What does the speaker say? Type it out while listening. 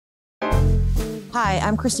Hi,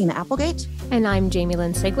 I'm Christina Applegate. And I'm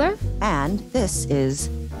Jamie-Lynn Sigler. And this is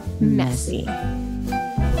Messy.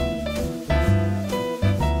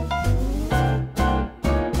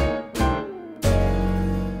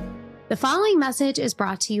 The following message is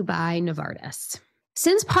brought to you by Novartis.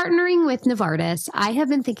 Since partnering with Novartis, I have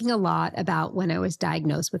been thinking a lot about when I was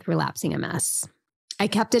diagnosed with relapsing MS. I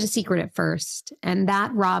kept it a secret at first, and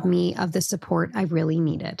that robbed me of the support I really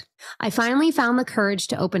needed. I finally found the courage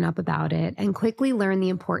to open up about it and quickly learned the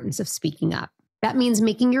importance of speaking up. That means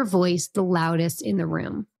making your voice the loudest in the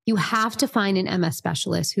room. You have to find an MS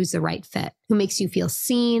specialist who's the right fit, who makes you feel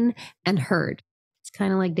seen and heard. It's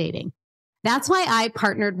kind of like dating. That's why I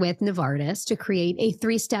partnered with Novartis to create a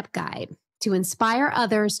 3-step guide to inspire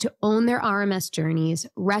others to own their RMS journeys,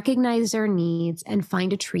 recognize their needs, and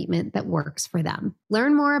find a treatment that works for them.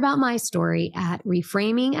 Learn more about my story at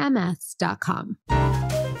reframingms.com.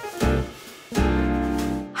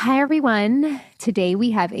 Hi, everyone. Today we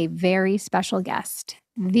have a very special guest,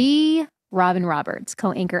 the Robin Roberts,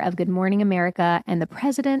 co-anchor of Good Morning America and the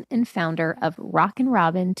president and founder of Rockin'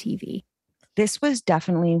 Robin TV. This was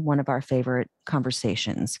definitely one of our favorite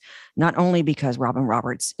conversations, not only because Robin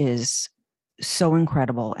Roberts is so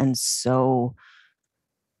incredible and so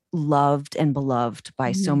loved and beloved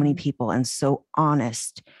by so many people and so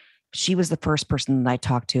honest. She was the first person that I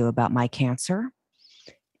talked to about my cancer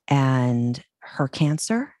and her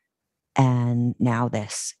cancer and now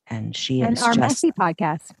this. And she is our just Messy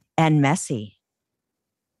podcast. And Messy.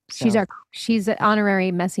 So, she's an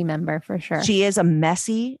honorary Messy member for sure. She is a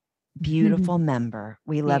Messy, beautiful member.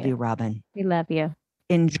 We love you, Robin. We love you.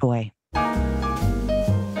 Enjoy.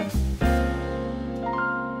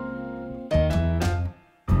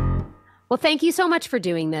 Well, thank you so much for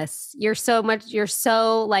doing this. You're so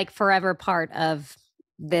like forever part of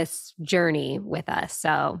this journey with us.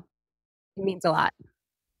 So it means a lot.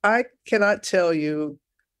 I cannot tell you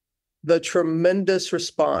the tremendous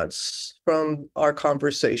response from our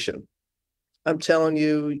conversation. I'm telling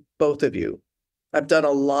you, both of you. I've done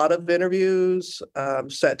a lot of interviews,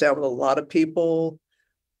 sat down with a lot of people.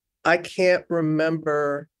 I can't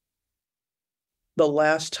remember the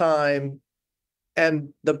last time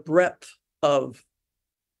and the breadth of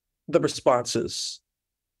the responses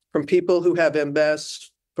from people who have MS,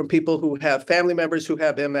 from people who have family members who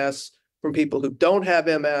have MS, from people who don't have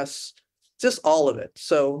MS, just all of it.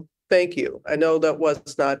 So thank you. I know that was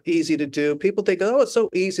not easy to do. People think, oh, it's so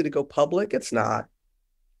easy to go public. It's not.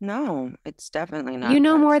 No, it's definitely not. You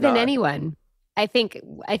know more than anyone. I think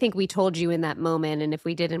we told you in that moment, and if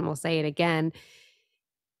we didn't, we'll say it again.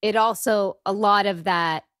 It also, a lot of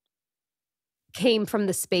that came from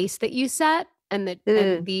the space that you set and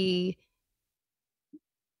the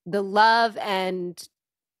love and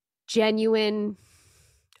genuine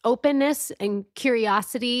openness and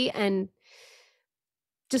curiosity and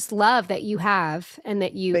just love that you have and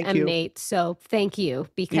that you emanate. So thank you,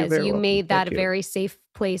 because you made that a very safe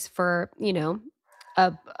place for,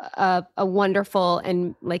 a wonderful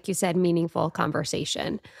and, like you said, meaningful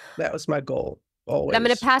conversation. That was my goal. Always. I'm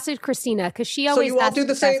going to pass it to Christina because she always so you all do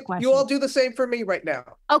the same. Questions. You all do the same for me right now.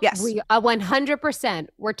 Okay, yes, we 100%.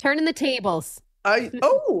 We're turning the tables. That's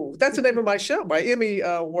the name of my show, my Emmy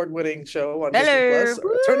award-winning show on Disney Plus.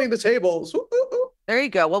 Turning the tables. There you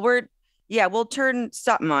go. Well, we'll turn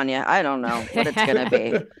something on you. I don't know what it's going to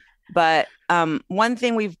be, but one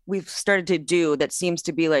thing we've started to do that seems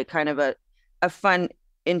to be like kind of a fun,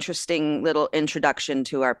 interesting little introduction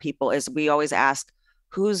to our people is we always ask,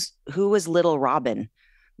 who is Little Robin?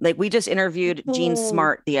 Like we just interviewed Jean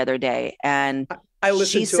Smart the other day, and I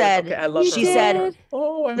listened to it. Okay, I love her. She said,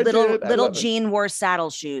 little Jean wore saddle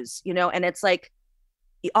shoes, and it's like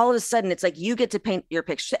all of a sudden it's like you get to paint your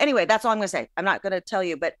picture. Anyway, that's all I'm gonna say. I'm not gonna tell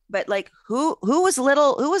you, but like who was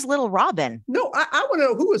little Robin? No, I want to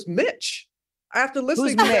know who was Mitch. After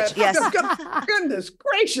listening to that, yes. Goodness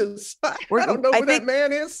gracious. I don't know who that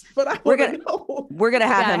man is, but I want to know. We're gonna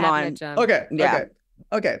have him on. Okay. Yeah.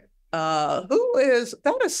 Okay.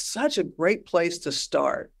 That is such a great place to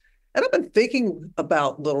start. And I've been thinking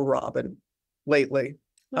about Little Robin lately.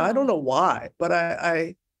 Oh. I don't know why, but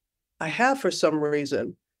I have for some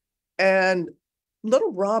reason. And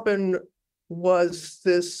Little Robin was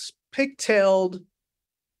this pigtailed,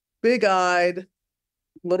 big-eyed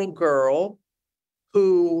little girl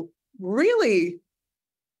who really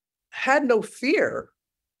had no fear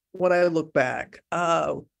when I look back.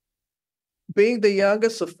 Being the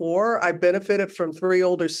youngest of 4, I benefited from 3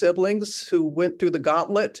 older siblings who went through the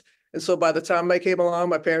gauntlet. And so by the time I came along,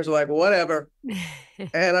 my parents were like, whatever.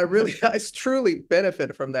 And I truly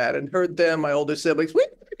benefited from that and heard them, my older siblings, we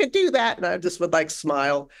could do that. And I just would like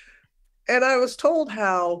smile. And I was told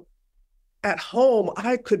how at home,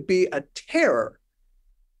 I could be a terror,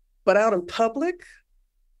 but out in public,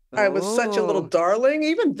 I was such a little Oh. darling.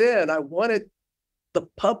 Even then, I wanted the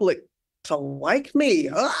public to like me.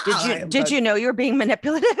 Did you know you were being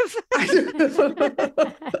manipulative?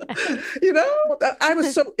 You know, I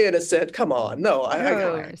was so innocent. Come on. No, I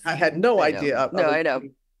had no I know. idea No, I know.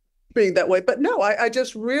 being that way. But no, I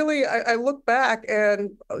just really, I look back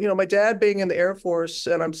and, you know, my dad being in the Air Force,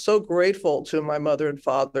 and I'm so grateful to my mother and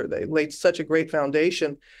father. They laid such a great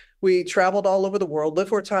foundation. We traveled all over the world, lived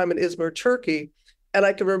for a time in Izmir, Turkey. And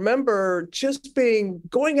I can remember just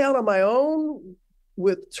going out on my own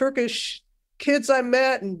with Turkish kids I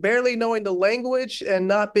met and barely knowing the language and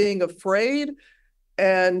not being afraid.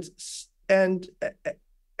 And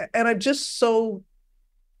I'm just so,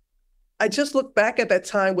 I just look back at that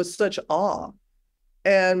time with such awe.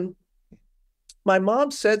 And my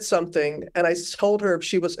mom said something, and I told her if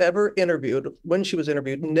she was ever interviewed, when she was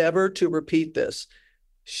interviewed, never to repeat this.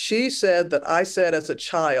 She said that I said as a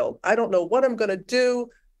child, I don't know what I'm going to do,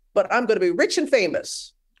 but I'm going to be rich and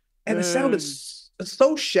famous. And it sounded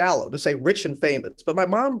so shallow to say rich and famous, but my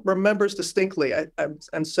mom remembers distinctly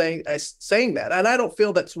I'm saying that. And I don't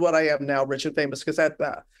feel that's what I am now, rich and famous, because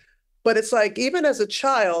but it's like, even as a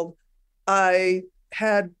child, I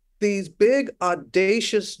had these big,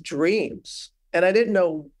 audacious dreams, and I didn't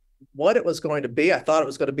know what it was going to be. I thought it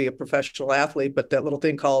was going to be a professional athlete, but that little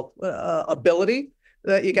thing called ability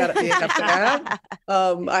that you have to have.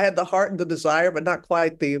 I had the heart and the desire, but not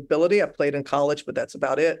quite the ability. I played in college, but that's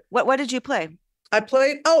about it. What did you play? I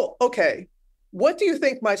played. Oh, okay. What do you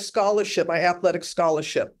think my scholarship, my athletic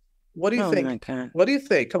scholarship? What do you think? My God. What do you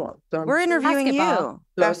think? Come on. We're interviewing Basketball. you.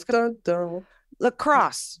 Basketball.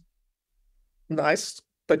 Lacrosse. Nice.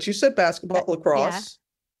 But you said basketball, lacrosse.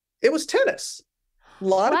 Yeah. It was tennis. A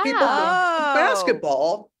lot of people think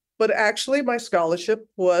basketball, but actually my scholarship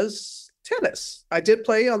was tennis. I did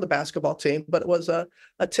play on the basketball team, but it was a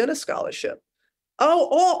tennis scholarship.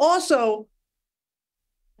 Also,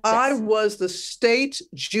 I was the state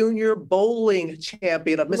junior bowling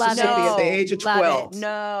champion of Mississippi at the age of 12.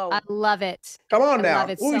 No. I love it. Come on now. I love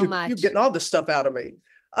it so much. You're getting all this stuff out of me.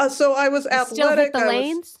 So I was athletic. Still hit the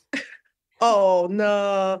lanes? Oh,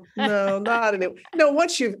 no, not anymore. No,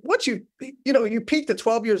 once you peaked at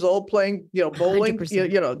 12 years old playing, bowling,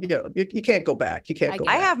 you can't go back. You can't go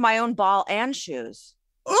back. I have my own ball and shoes.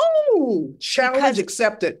 Oh, challenge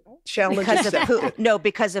accepted. Challenge because accepted. Of poop. No,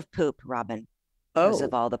 because of poop, Robin. Because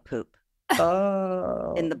of all the poop.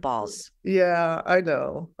 Oh. In the balls. Yeah, I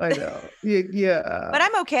know. Yeah. But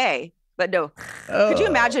I'm okay. But no. Could you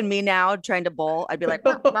imagine me now trying to bowl? I'd be like,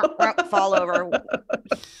 fall over.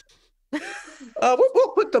 We'll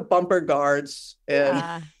put the bumper guards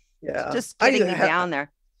and just getting me down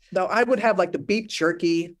there. No, I would have like the beef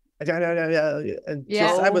jerky. And I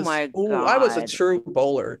was a true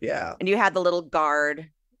bowler. Yeah. And you had the little guard.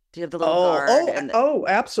 Do you have the little guard?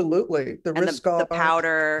 Absolutely. The wrist guard. The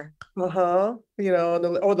powder. The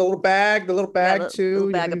little bag, too.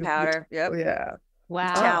 Little bag of powder. Yep. Yeah.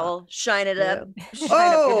 Wow. Towel, shine it up.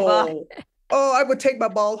 I would take my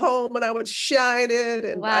ball home and I would shine it.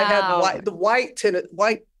 And I had the white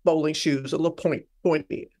bowling shoes, a little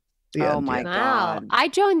pointy. My God. I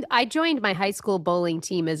joined my high school bowling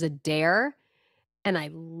team as a dare, and I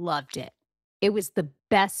loved it. It was the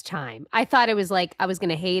best time. I thought it was like I was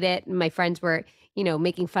going to hate it, and my friends were,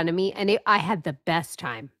 making fun of me, and I had the best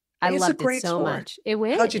time. I loved it so much. It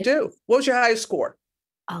was. How'd you do? What was your highest score?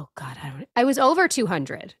 Oh God, I was over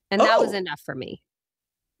 200, and that was enough for me.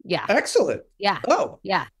 Yeah. Excellent. Yeah. Oh.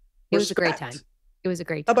 Yeah. It was a great time. How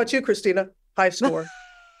about you, Christina? High score?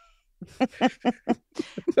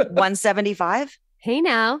 175. Hey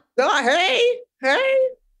now. Hey.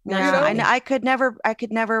 No, I could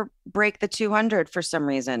never break the 200 for some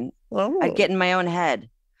reason. Oh. I'd get in my own head.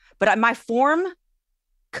 But my form,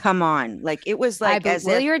 come on. Like it was like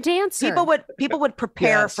you're a dancer. People would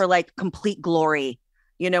prepare for like complete glory.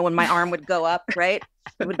 When my arm would go up, right?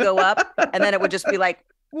 It would go up and then it would just be like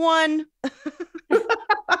 1,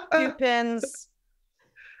 2 pins.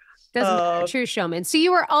 Doesn't matter. True showman. So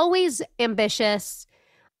you were always ambitious,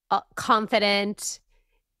 confident,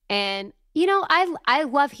 and I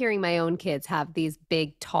love hearing my own kids have these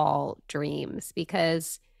big, tall dreams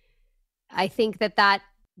because I think that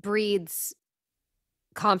breeds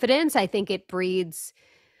confidence. I think it breeds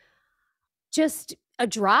just a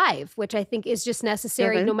drive, which I think is just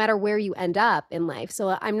necessary no matter where you end up in life.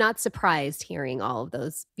 So I'm not surprised hearing all of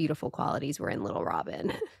those beautiful qualities were in little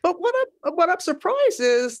Robin. But what I'm surprised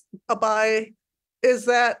is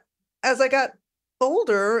that as I got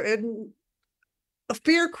older and a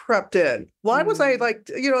fear crept in. Why was I like,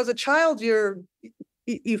 as a child,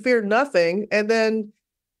 you fear nothing. And then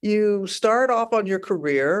you start off on your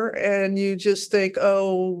career and you just think,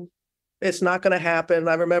 oh, it's not going to happen.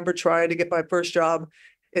 I remember trying to get my first job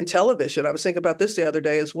in television. I was thinking about this the other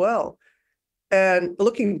day as well. And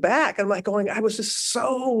looking back, I'm like going, I was just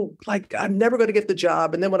so like, I'm never going to get the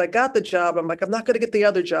job. And then when I got the job, I'm like, I'm not going to get the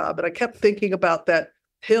other job. And I kept thinking about that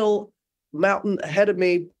mountain ahead of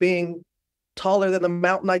me being taller than the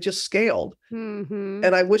mountain I just scaled. Mm-hmm.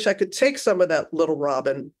 And I wish I could take some of that little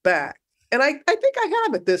Robin back. And I think I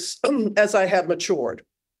have it as I have matured.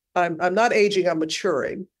 I'm not aging, I'm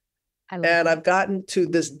maturing. And I've gotten to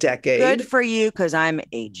this decade. Good for you, because I'm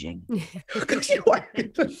aging.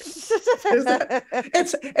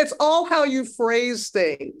 It's all how you phrase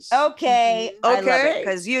things. Okay. I love it,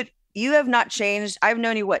 because you have not changed. I've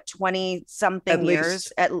known you, 20 something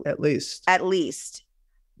years at least.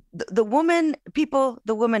 The woman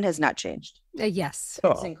has not changed. Yes.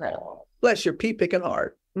 It's incredible. Bless your pea picking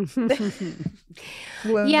heart. Yeah,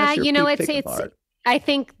 it's I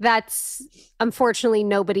think that's, unfortunately,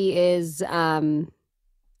 nobody is,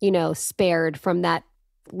 spared from that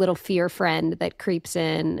little fear friend that creeps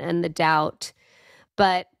in and the doubt.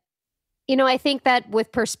 But, I think that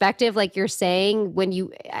with perspective, like you're saying,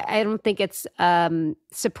 I don't think it's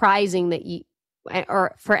surprising that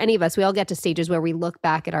or for any of us, we all get to stages where we look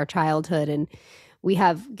back at our childhood and we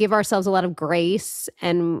give ourselves a lot of grace.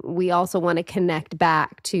 And we also want to connect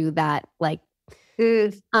back to that, like,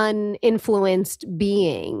 uninfluenced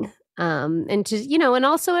being, and to and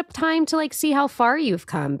also a time to like see how far you've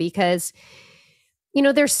come, because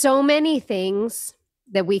there's so many things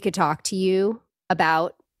that we could talk to you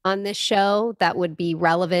about on this show that would be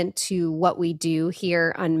relevant to what we do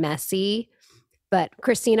here on Messy. But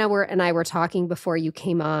Christina and I were talking before you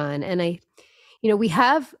came on, and we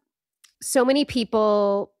have so many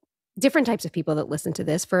people, different types of people that listen to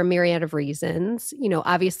this for a myriad of reasons.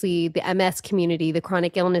 Obviously the MS community, the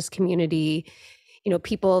chronic illness community,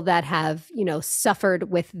 people that have, suffered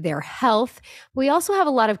with their health. We also have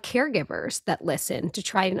a lot of caregivers that listen to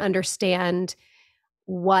try and understand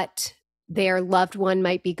what their loved one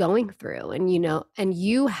might be going through. And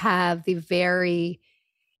you have the very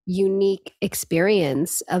unique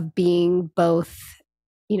experience of being both,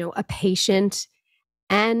 a patient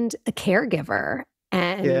and a caregiver.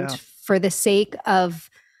 And for the sake of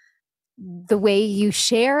the way you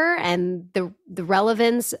share and the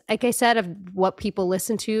relevance, like I said, of what people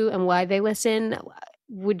listen to and why they listen,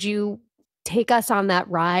 would you take us on that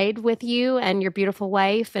ride with you and your beautiful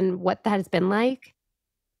wife and what that has been like?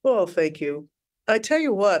 Well, thank you. I tell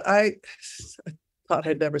you what, I thought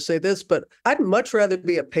I'd never say this, but I'd much rather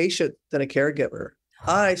be a patient than a caregiver.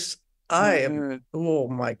 I am, oh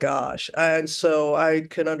my gosh. And so I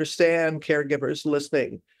can understand caregivers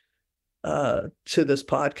listening to this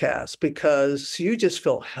podcast, because you just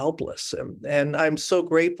feel helpless. And I'm so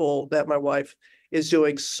grateful that my wife is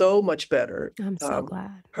doing so much better. I'm so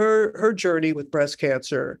glad. Her journey with breast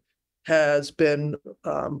cancer has been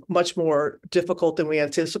much more difficult than we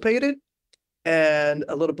anticipated, and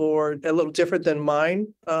a little different than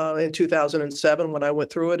mine in 2007 when I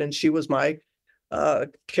went through it, and she was my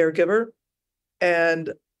caregiver.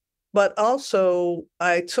 But also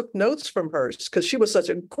I took notes from hers because she was such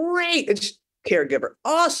a great caregiver.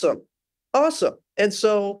 Awesome. And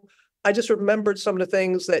so I just remembered some of the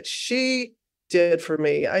things that she did for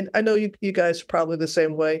me. I know you guys are probably the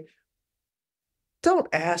same way. Don't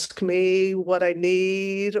ask me what I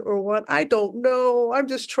need or what I don't know. I'm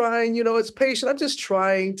just trying, as a patient, I'm just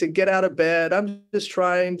trying to get out of bed. I'm just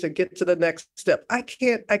trying to get to the next step. I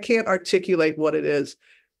can't articulate what it is.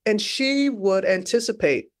 And she would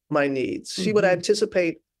anticipate my needs. She would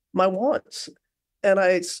anticipate my wants. And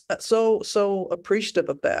I'm so appreciative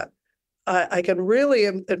of that. I can really,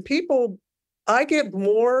 and people, I get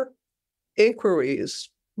more inquiries,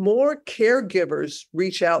 more caregivers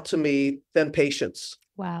reach out to me than patients.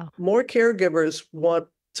 Wow. More caregivers want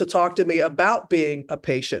to talk to me about being a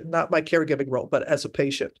patient, not my caregiving role, but as a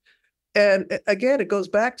patient. And again, it goes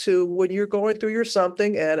back to when you're going through your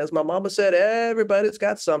something. And as my mama said, everybody's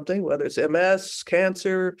got something, whether it's MS,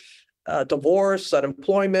 cancer, divorce,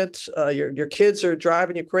 unemployment, your kids are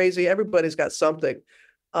driving you crazy. Everybody's got something.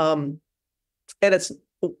 And it's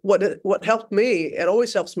what helped me, and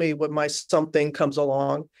always helps me when my something comes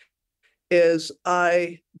along, is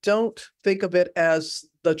I don't think of it as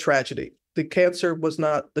the tragedy. The cancer was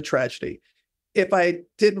not the tragedy. If I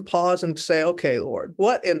didn't pause and say, okay, Lord,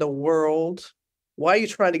 what in the world? Why are you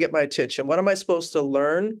trying to get my attention? What am I supposed to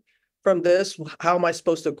learn from this? How am I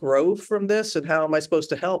supposed to grow from this? And how am I supposed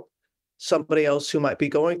to help somebody else who might be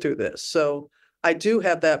going through this? So I do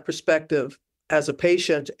have that perspective as a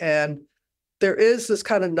patient. And there is this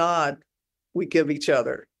kind of nod we give each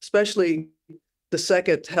other, especially the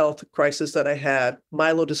second health crisis that I had,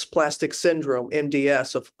 myelodysplastic syndrome,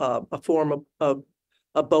 MDS, a form of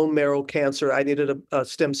a bone marrow cancer. I needed a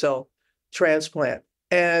stem cell transplant.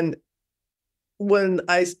 And when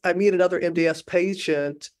I meet another MDS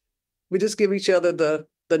patient, we just give each other the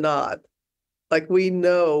nod. Like we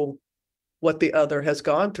know what the other has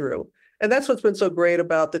gone through. And that's what's been so great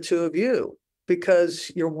about the two of you,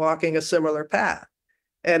 because you're walking a similar path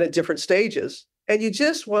and at different stages. And you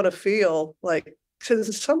just want to feel like, can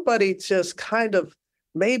somebody just kind of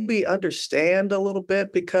maybe understand a little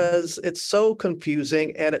bit, because it's so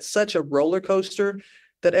confusing and it's such a roller coaster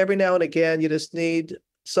that every now and again you just need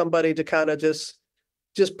somebody to kind of just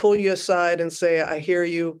pull you aside and say, I hear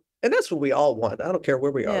you. And that's what we all want. I don't care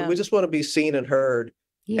where we are. We just want to be seen and heard.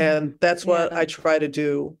 Yeah. And that's what I try to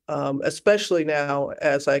do, especially now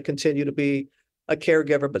as I continue to be a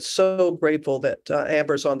caregiver, but so grateful that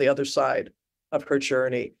Amber's on the other side of her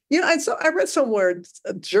journey. And so I read somewhere,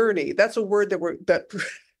 journey, that's a word that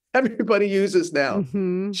everybody uses now.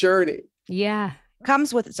 Mm-hmm. Journey. Yeah.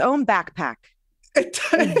 Comes with its own backpack.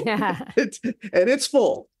 Yeah. And it's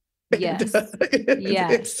full. Yes.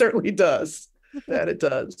 It certainly does. That it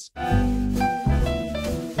does.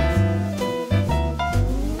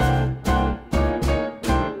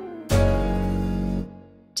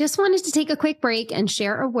 Just wanted to take a quick break and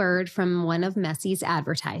share a word from one of Messy's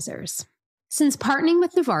advertisers. Since partnering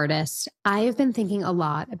with Novartis, I have been thinking a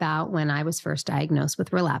lot about when I was first diagnosed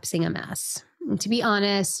with relapsing MS. And to be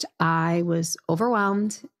honest, I was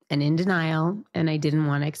overwhelmed and in denial, and I didn't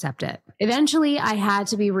want to accept it. Eventually, I had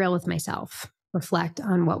to be real with myself, reflect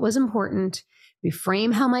on what was important,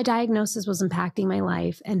 reframe how my diagnosis was impacting my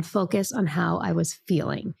life, and focus on how I was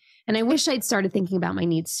feeling. And I wish I'd started thinking about my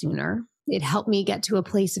needs sooner. It helped me get to a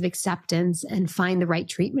place of acceptance and find the right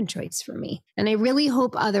treatment choice for me. And I really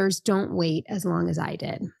hope others don't wait as long as I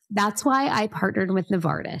did. That's why I partnered with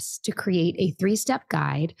Novartis to create a 3-step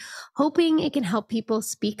guide, hoping it can help people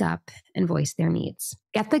speak up and voice their needs.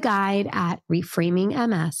 Get the guide at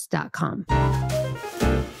reframingms.com.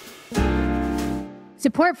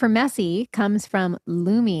 Support for Messy comes from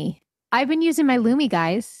Lumi. I've been using my Lumi,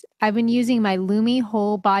 guys. I've been using my Lumi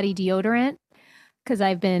whole body deodorant because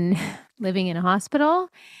I've been living in a hospital,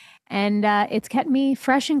 and it's kept me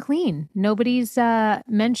fresh and clean. Nobody's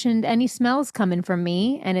mentioned any smells coming from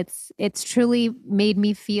me, and it's truly made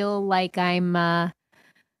me feel like I'm not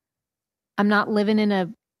living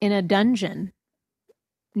in a dungeon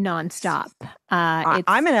nonstop.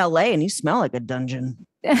 I'm in LA, and you smell like a dungeon.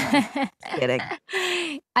 Kidding.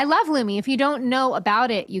 I love Lumi. If you don't know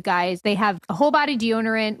about it, you guys, they have a whole body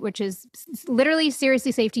deodorant, which is literally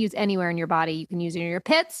seriously safe to use anywhere in your body. You can use it in your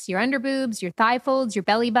pits, your underboobs, your thigh folds, your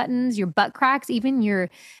belly buttons, your butt cracks, even your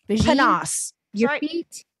panas, your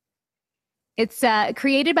feet. It's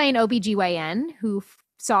created by an OBGYN who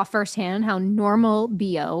saw firsthand how normal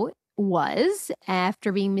BO was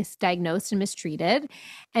after being misdiagnosed and mistreated.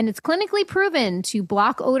 And it's clinically proven to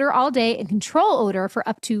block odor all day and control odor for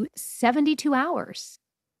up to 72 hours.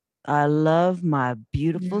 I love my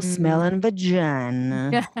beautiful smelling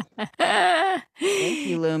vagina. Thank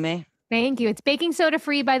you, Lumi. Thank you. It's baking soda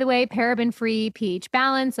free, by the way, paraben free, pH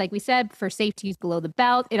balanced, like we said, for safe to use below the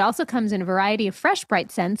belt. It also comes in a variety of fresh,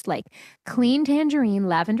 bright scents like clean tangerine,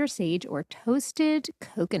 lavender sage, or toasted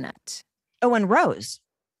coconut. Oh, and rose.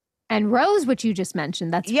 And rose, which you just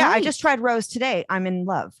mentioned. That's right. I I just tried rose today. I'm in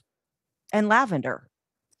love. And lavender.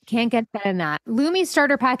 Can't get better than that. Lumi's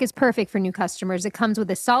starter pack is perfect for new customers. It comes with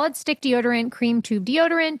a solid stick deodorant, cream tube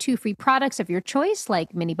deodorant, 2 free products of your choice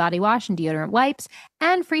like mini body wash and deodorant wipes,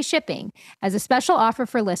 and free shipping. As a special offer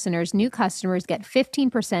for listeners, new customers get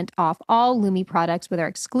 15% off all Lumi products with our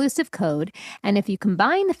exclusive code. And if you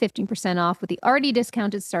combine the 15% off with the already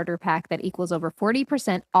discounted starter pack, that equals over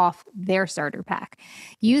 40% off their starter pack.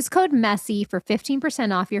 Use code MESSY for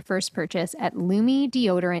 15% off your first purchase at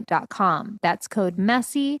lumideodorant.com. That's code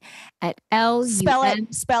MESSY at Spell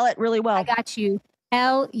it really well. I got you.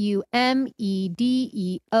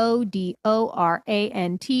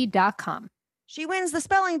 LUMEDEODORANT.com. She wins the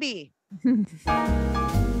spelling bee.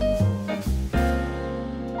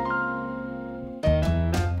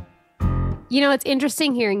 It's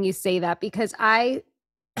interesting hearing you say that, because I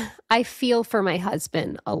feel for my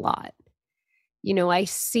husband a lot. I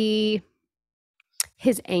see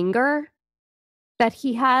his anger that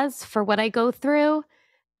he has for what I go through,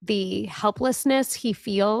 the helplessness he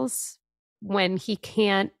feels when he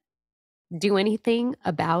can't do anything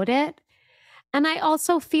about it. And I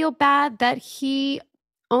also feel bad that he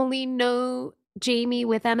only knew Jamie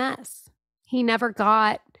with MS. He never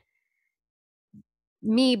got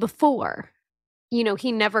me before.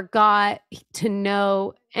 he never got to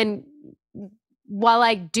know. And while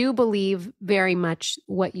I do believe very much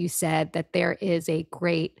what you said, that there is a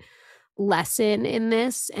great lesson in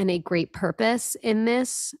this and a great purpose in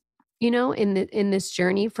this, in this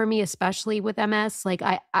journey for me, especially with MS. Like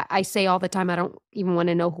I say all the time, I don't even want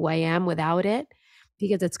to know who I am without it,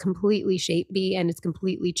 because it's completely shaped me and it's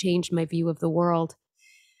completely changed my view of the world.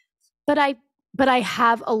 But I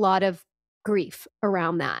have a lot of grief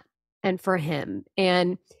around that and for him.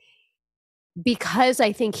 And because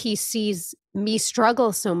I think he sees me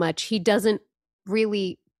struggle so much, he doesn't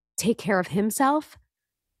really take care of himself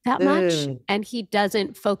that much. And he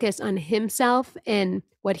doesn't focus on himself and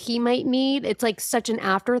what he might need. It's like such an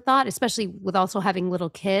afterthought, especially with also having little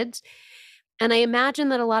kids. And I imagine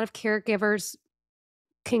that a lot of caregivers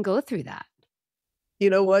can go through that. You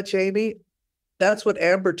know what, Jamie? That's what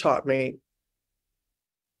Amber taught me,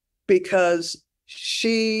 because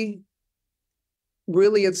she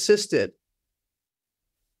really insisted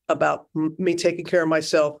about me taking care of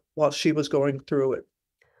myself while she was going through it.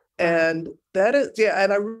 And that is,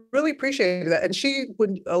 and I really appreciate that. And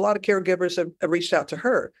a lot of caregivers have reached out to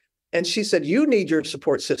her, and she said, you need your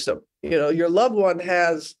support system. Your loved one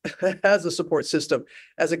has a support system.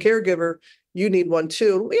 As a caregiver, you need one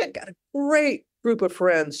too. We had got a great group of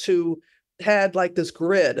friends who had like this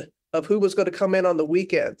grid of who was going to come in on the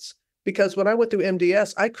weekends. Because when I went through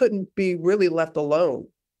MDS, I couldn't be really left alone.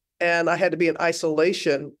 And I had to be in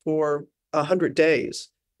isolation for 100 days.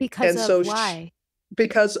 Why?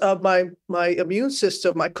 Because of my immune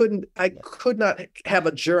system. I could not have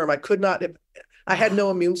a germ. I had no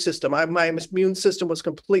immune system. My immune system was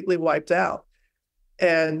completely wiped out.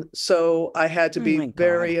 And so I had to be in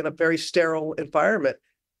a very sterile environment.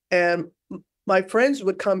 And my friends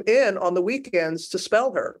would come in on the weekends to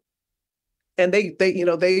spell her. And they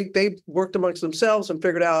worked amongst themselves and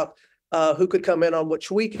figured out who could come in on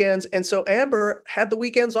which weekends. And so Amber had the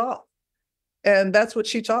weekends off. And that's what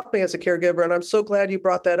she taught me as a caregiver. And I'm so glad you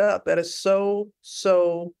brought that up. That is so,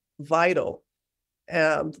 so vital,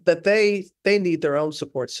 that they need their own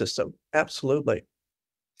support system. Absolutely.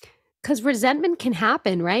 Because resentment can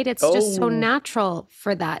happen, right? It's just so natural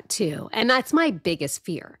for that too. And that's my biggest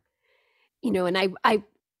fear. And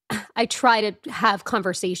I try to have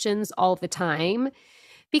conversations all the time,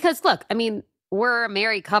 because look, I mean, we're a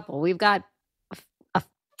married couple. We've got a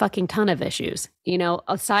fucking ton of issues,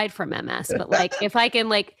 aside from MS. But like, if I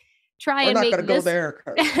can try and make this. We're not going to go there.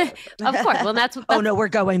 Of course. Well, that's what. Oh no, we're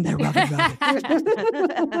going there, Robin.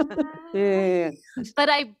 But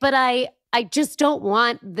I just don't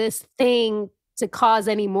want this thing to cause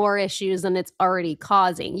any more issues than it's already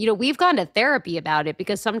causing. We've gone to therapy about it,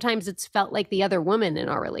 because sometimes it's felt like the other woman in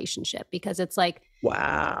our relationship, because it's like,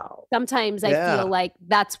 wow. Sometimes I feel like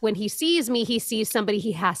that's when he sees me, he sees somebody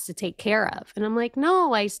he has to take care of. And I'm like,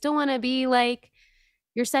 no, I still want to be like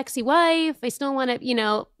your sexy wife. I still want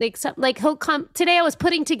to, like he'll come. Today I was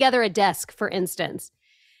putting together a desk, for instance,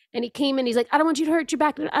 and he came in, he's like, I don't want you to hurt your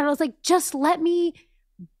back. And I was like, just let me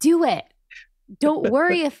do it. Don't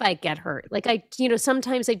worry if I get hurt. Like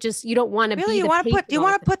sometimes you don't want to really. You want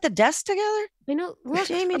to put the desk together? I know. Look,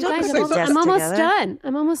 Jamie, I'm don't put the desk I'm almost together. done.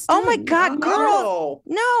 I'm almost done. Oh my God, girl!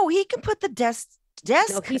 No, he can put the desk. No,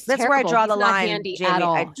 That's where I draw the line, Jamie.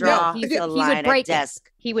 I draw the line at desk.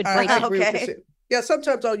 He would break it. Okay. Yeah,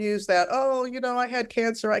 sometimes I'll use that. Oh, I had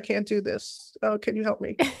cancer. I can't do this. Oh, can you help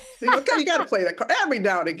me? You got to play that card every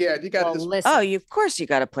now and again. You got to listen. Of course you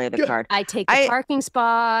got to play the card. I take the parking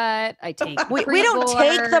spot. I take. We don't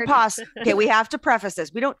take the Okay, we have to preface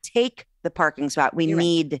this. We don't take the parking spot. We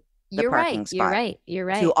need the parking spot. You're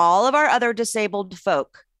right. To all of our other disabled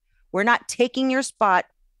folk, we're not taking your spot.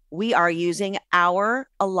 We are using our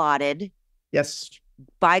allotted,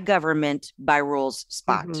 by government, by rules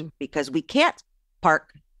spot, because we can't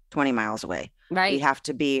park 20 miles away. Right. We have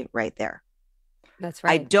to be right there. That's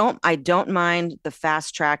right. I don't mind the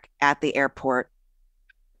fast track at the airport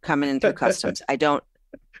coming in through customs. I don't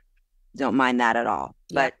mind that at all.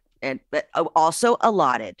 But also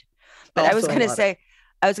allotted. But I was going to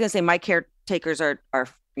say my caretakers are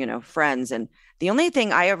friends, and the only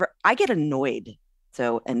thing I get annoyed.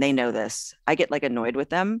 So, and they know this. I get annoyed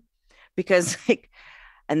with them, because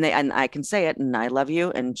and I can say it, and I love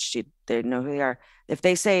you, and they know who they are. If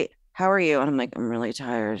they say, how are you? And I'm like, I'm really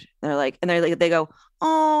tired. They're like, they go,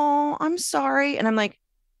 oh, I'm sorry. And I'm like,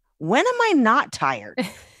 when am I not tired?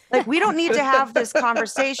 We don't need to have this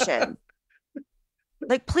conversation.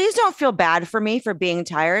 Please don't feel bad for me for being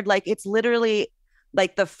tired. It's literally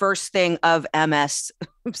the first thing of MS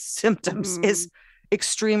symptoms is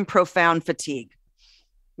extreme, profound fatigue.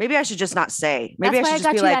 Maybe I should just not say. Maybe I should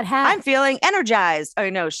just be like, I'm feeling energized. Oh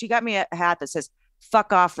no, she got me a hat that says,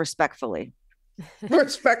 fuck off respectfully.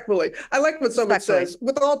 Respectfully. I like when someone says,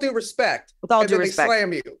 with all due respect. With all and due then respect. They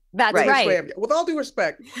slam you. That's right. Slam you. With all due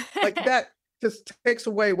respect. Like that just takes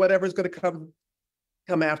away whatever's going to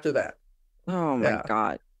come after that. Oh my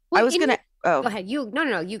God. Well, I was going to, go ahead. You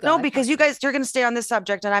go. No, because you guys, you're going to stay on this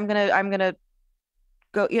subject and I'm going to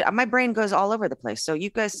go, my brain goes all over the place. So you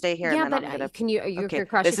guys stay here. Yeah, and then but I'm gonna, can you, you okay,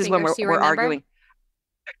 cross this your is when fingers we're remember? arguing.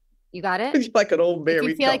 You got it? It's like an old married If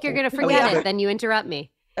you feel like you're going to forget it, then you interrupt me.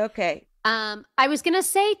 Okay. I was going to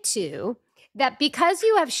say too, that because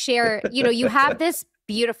you have shared, you have this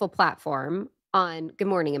beautiful platform on Good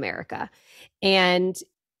Morning America, and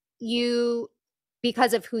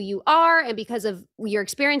because of who you are and because of your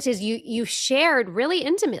experiences, you shared really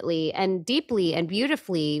intimately and deeply and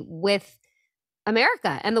beautifully with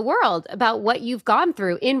America and the world about what you've gone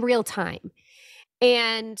through in real time.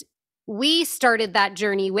 And we started that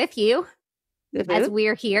journey with you as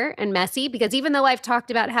we're here and messy, because even though I've talked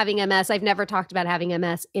about having MS, I've never talked about having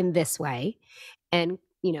MS in this way. And,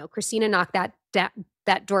 Christina knocked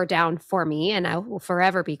that door down for me, and I will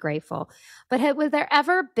forever be grateful. But has there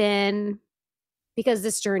ever been, because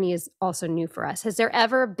this journey is also new for us, has there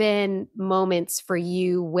ever been moments for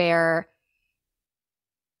you where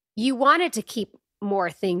you wanted to keep more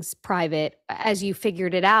things private as you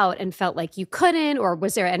figured it out and felt like you couldn't, or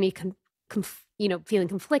was there any feeling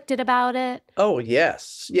conflicted about it? Oh,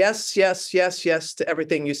 yes to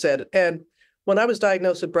everything you said. And when I was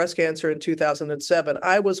diagnosed with breast cancer in 2007,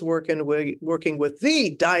 I was working with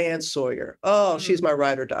the Diane Sawyer. Oh, she's my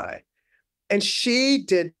ride or die. And she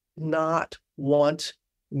did not want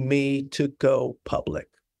me to go public.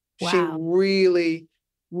 Wow. She really,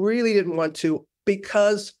 really didn't want to,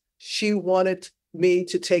 because she wanted me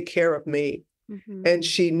to take care of me. Mm-hmm. And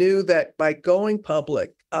she knew that by going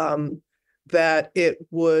public, that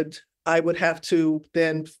I would have to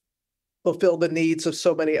then fulfill the needs of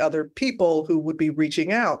so many other people who would be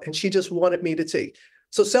reaching out. And she just wanted me to take.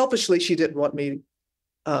 So selfishly, she didn't want me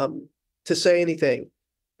to say anything.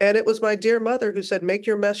 And it was my dear mother who said, make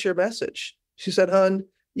your mess your message. She said, hon,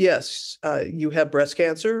 yes, you have breast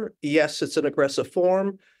cancer. Yes, it's an aggressive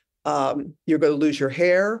form. You're going to lose your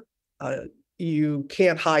hair. You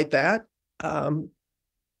can't hide that.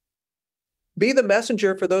 Be the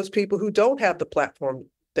messenger for those people who don't have the platform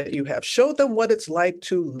that you have. Show them what it's like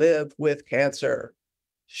to live with cancer.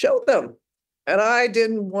 Show them. And I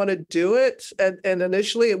didn't want to do it. And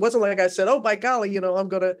initially, it wasn't like I said, oh, my golly, I'm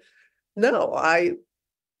going to. No, I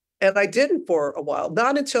didn't for a while.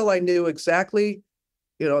 Not until I knew exactly,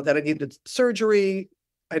 that I needed surgery.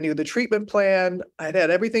 I knew the treatment plan. I'd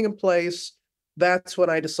had everything in place. That's when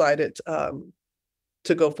I decided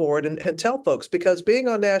to go forward and tell folks, because being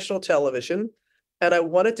on national television, and I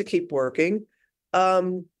wanted to keep working.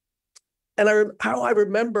 And I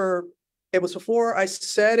remember it was before I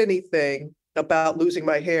said anything about losing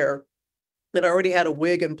my hair, and I already had a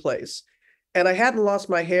wig in place. And I hadn't lost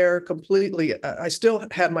my hair completely. I still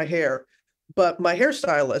had my hair, but my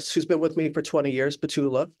hairstylist, who's been with me for 20 years,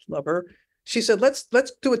 Batula, love her, she said, let's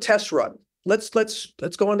do a test run. Let's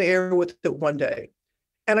go on the air with it one day.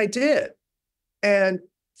 And I did. And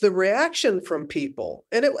the reaction from people,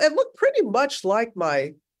 and it looked pretty much like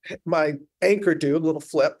my anchor dude, little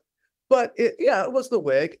flip, but it was the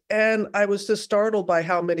wig. And I was just startled by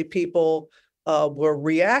how many people were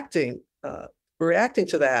reacting to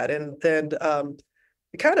that. And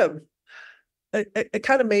it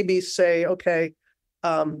kind of made me say, okay,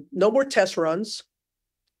 no more test runs.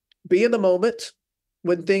 Be in the moment.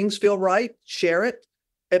 When things feel right, share it.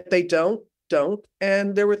 If they don't.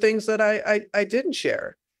 And there were things that I didn't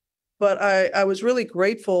share. But I was really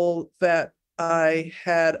grateful that I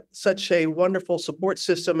had such a wonderful support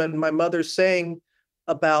system, and my mother saying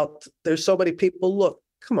about, there's so many people, look,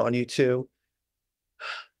 come on, you two.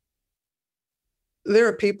 There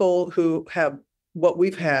are people who have what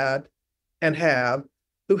we've had and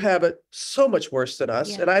who have it so much worse than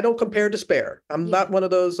us. Yeah. And I don't compare despair. I'm not one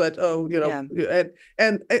of those that,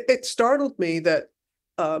 and it startled me that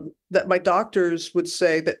my doctors would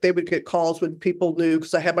say that they would get calls when people knew,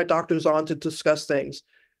 because I had my doctors on to discuss things,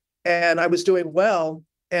 and I was doing well,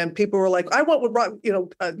 and people were like, I want what,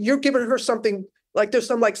 you're giving her something, like there's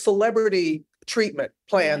some like celebrity treatment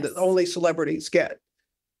plan that only celebrities get.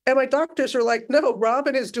 And my doctors are like, no,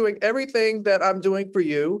 Robin is doing everything that I'm doing for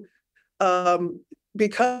you.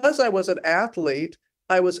 Because I was an athlete,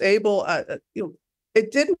 I was able,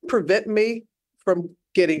 it didn't prevent me from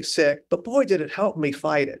getting sick, but boy, did it help me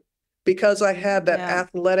fight it, because I had that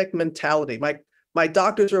athletic mentality. My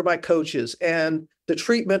doctors were my coaches, and the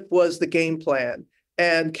treatment was the game plan,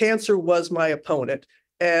 and cancer was my opponent.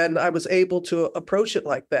 And I was able to approach it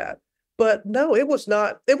like that. But no, it was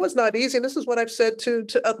not easy. And this is what I've said to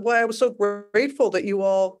why I was so grateful that you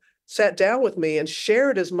all sat down with me and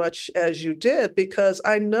shared as much as you did, because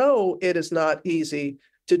I know it is not easy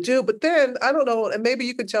to do. But then I don't know, and maybe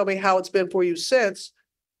you can tell me how it's been for you since.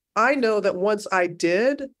 I know that once I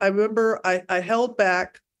did, I remember I held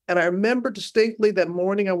back, and I remember distinctly that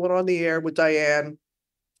morning I went on the air with Diane,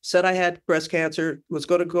 said I had breast cancer, was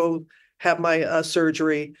going to go have my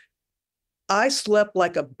surgery. I slept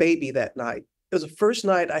like a baby that night. It was the first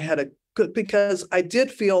night I had a good, because I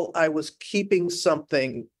did feel I was keeping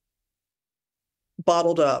something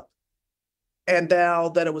bottled up. And now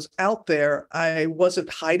that it was out there, I wasn't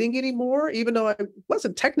hiding anymore, even though I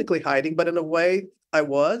wasn't technically hiding, but in a way I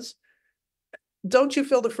was. Don't you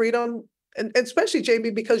feel the freedom? And especially,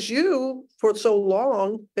 Jamie, because you, for so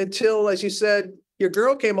long, until, as you said, your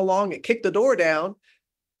girl came along and kicked the door down,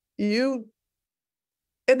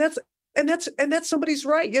 and that's somebody's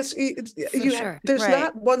right. Yes, Sure. There's Right.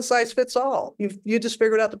 not one size fits all. You just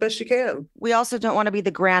figured out the best you can. We also don't want to be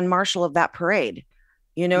the grand marshal of that parade.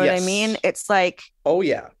 You know what I mean? Yes. It's like, Oh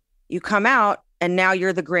yeah. you come out and now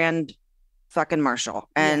you're the grand fucking marshal.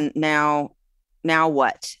 And now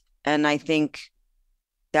what? And I think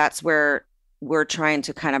that's where we're trying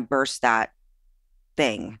to kind of burst that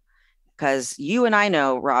thing. Because you and I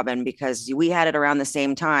know, Robin, because we had it around the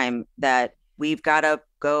same time, that we've got to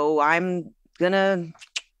go. I'm gonna,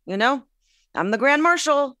 I'm the grand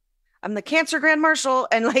marshal. I'm the cancer grand marshal.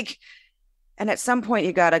 And at some point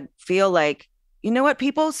you got to feel like, you know what,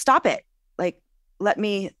 people, stop it. Like, let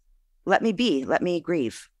me be, let me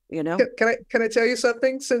grieve, Can I tell you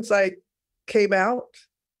something? Since I came out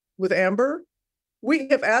with Amber, we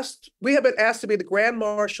have been asked to be the grand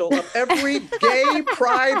marshal of every gay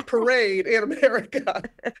pride parade in America,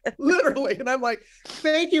 literally. And I'm like,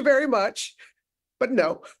 thank you very much, but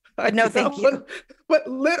no. Thank you. But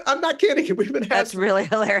I'm not kidding you. We've been asked. That's really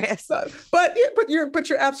hilarious. But you're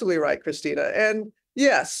absolutely right, Christina. And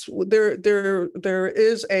yes, there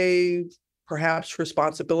is a perhaps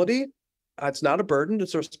responsibility. It's not a burden.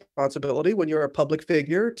 It's a responsibility when you're a public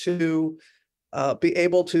figure to be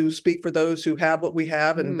able to speak for those who have what we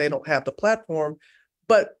have and they don't have the platform.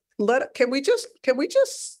 But can we just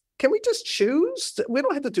choose? We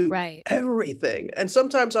don't have to do everything. And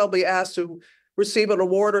sometimes I'll be asked to receive an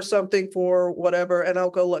award or something for whatever, and I'll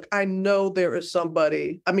go, look, I know there is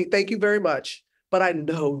somebody. I mean, thank you very much, but I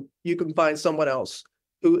know you can find someone else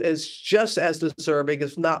who is just as deserving,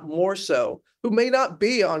 if not more so, who may not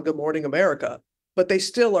be on Good Morning America, but they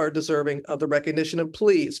still are deserving of the recognition. And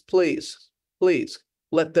please, please, please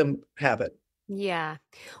let them have it. Yeah.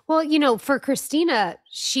 Well, for Christina,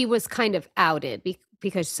 she was kind of outed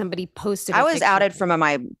because somebody posted. I was outed from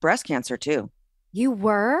my breast cancer too. You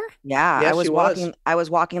were? Yeah. Yes, I was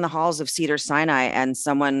walking the halls of Cedars-Sinai, and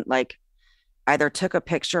someone either took a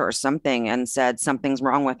picture or something and said something's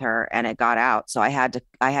wrong with her, and it got out. So I had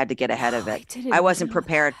to get ahead of it. I wasn't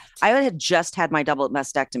prepared. I had just had my double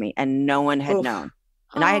mastectomy and no one had known.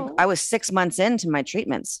 And I was 6 months into my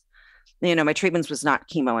treatments. My treatments was not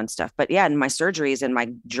chemo and stuff, but yeah, and my surgeries and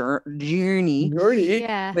my journey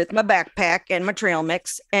with my backpack and my trail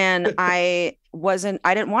mix. And I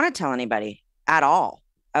didn't want to tell anybody at all.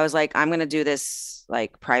 I was like, I'm going to do this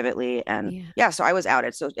privately. And so I was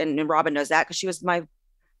outed. So, and Robin knows that because she was my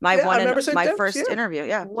first interview.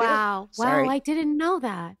 Yeah. Wow. Sorry. Wow. I didn't know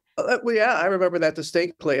that. I remember that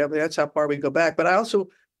distinctly. I mean, that's how far we go back. But I also,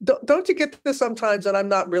 don't you get this sometimes? And I'm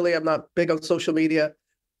not big on social media,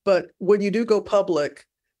 but when you do go public,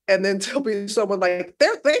 and then there'll be someone like, they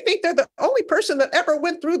think they're the only person that ever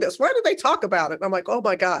went through this. Why do they talk about it? And I'm like, oh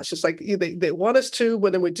my gosh, it's like they want us to,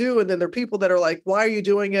 but then we do. And then there are people that are like, why are you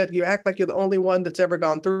doing it? You act like you're the only one that's ever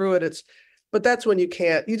gone through it. But that's when you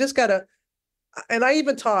can't. You just gotta. And I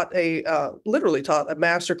even literally taught a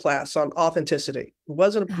master class on authenticity. It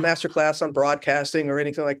wasn't a master class on broadcasting or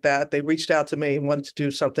anything like that. They reached out to me and wanted to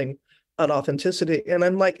do something on authenticity. And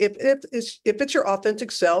I'm like, if it's your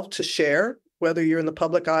authentic self to share, whether you're in the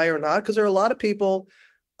public eye or not, because there are a lot of people,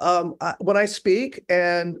 when I speak,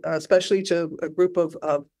 and especially to a group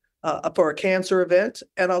for a cancer event,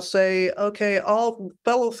 and I'll say, okay, all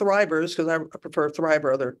fellow thrivers, because I prefer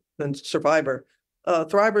thriver other than survivor,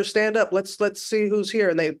 thrivers, stand up. Let's see who's here,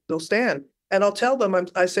 and they'll stand. And I'll tell them,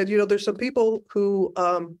 I said, there's some people who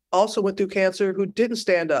also went through cancer who didn't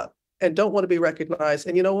stand up and don't want to be recognized.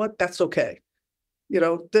 And you know what? That's okay.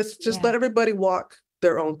 Just let everybody walk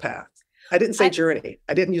their own path. I didn't say journey.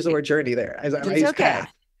 I didn't use the word journey there. I used okay.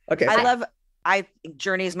 path. Okay.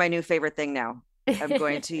 Journey is my new favorite thing now. I'm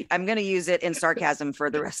going to use it in sarcasm for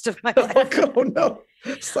the rest of my life. Oh no.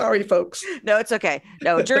 Sorry, folks. No, it's okay.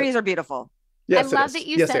 No, journeys are beautiful. I Yes, it love is. that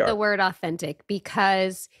you Yes, they said the are. word authentic,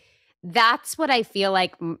 because that's what I feel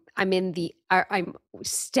like I'm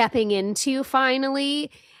stepping into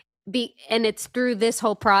finally. And it's through this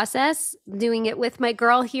whole process, doing it with my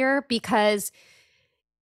girl here, because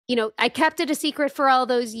I kept it a secret for all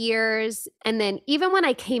those years. And then even when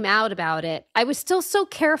I came out about it, I was still so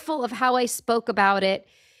careful of how I spoke about it.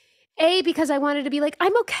 Because I wanted to be like,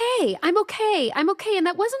 I'm okay. I'm okay. I'm okay. And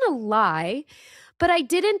that wasn't a lie, but I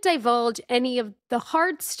didn't divulge any of the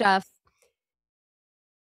hard stuff.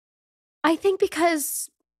 I think because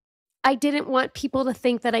I didn't want people to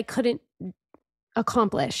think that I couldn't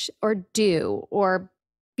accomplish or do or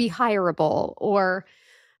be hireable or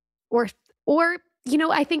or or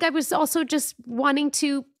I think I was also just wanting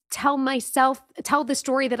to tell the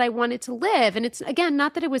story that I wanted to live. And it's, again,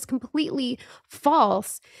 not that it was completely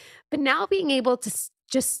false, but now being able to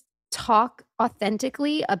just talk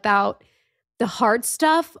authentically about the hard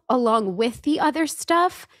stuff along with the other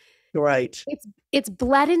stuff, Right. it's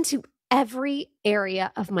bled into every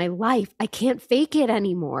area of my life. I can't fake it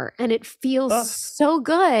anymore, and it feels so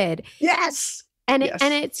good. Yes. And Yes.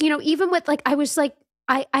 it's, even with I was like,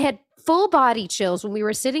 I had full body chills when we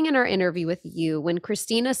were sitting in our interview with you, when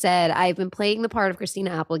Christina said, I've been playing the part of Christina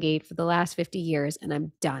Applegate for the last 50 years and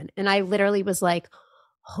I'm done. And I literally was like,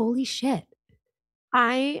 holy shit.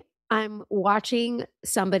 I'm watching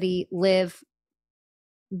somebody live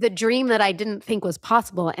the dream that I didn't think was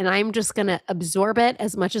possible. And I'm just going to absorb it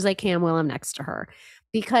as much as I can while I'm next to her.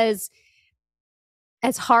 Because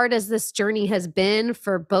as hard as this journey has been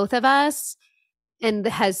for both of us, and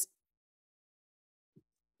has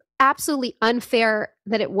absolutely unfair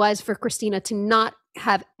that it was for Christina to not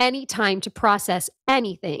have any time to process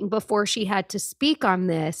anything before she had to speak on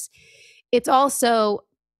this. It's also,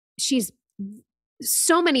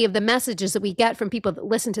 so many of the messages that we get from people that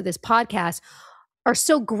listen to this podcast are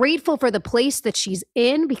so grateful for the place that she's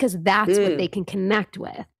in, because that's what they can connect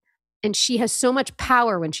with. And she has so much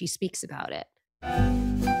power when she speaks about it.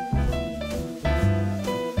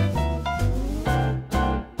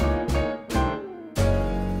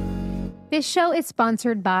 This show is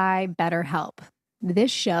sponsored by BetterHelp.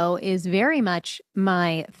 This show is very much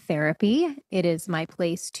my therapy. It is my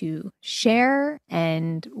place to share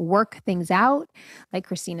and work things out. Like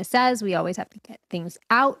Christina says, we always have to get things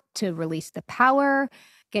out to release the power,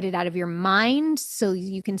 get it out of your mind so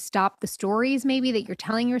you can stop the stories maybe that you're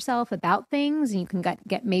telling yourself about things, and you can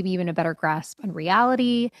get maybe even a better grasp on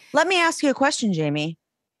reality. Let me ask you a question, Jamie.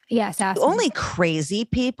 Yes, ask Only me. crazy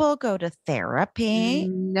people go to therapy.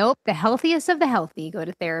 Nope. The healthiest of the healthy go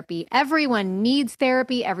to therapy. Everyone needs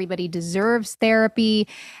therapy. Everybody deserves therapy.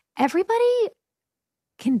 Everybody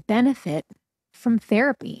can benefit from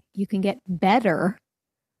therapy. You can get better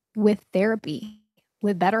with therapy,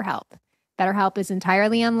 with BetterHelp. BetterHelp is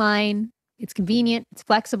entirely online. It's convenient. It's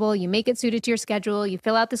flexible. You make it suited to your schedule. You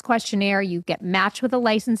fill out this questionnaire. You get matched with a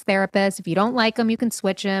licensed therapist. If you don't like them, you can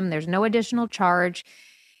switch them. There's no additional charge.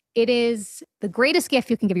 It is the greatest gift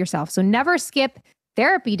you can give yourself. So never skip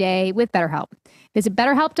therapy day with BetterHelp. Visit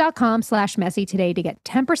BetterHelp.com/messy today to get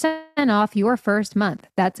 10% off your first month.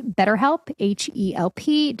 That's BetterHelp,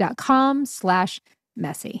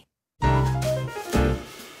 HELP.com/messy.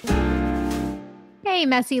 Hey,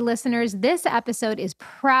 Messy listeners, this episode is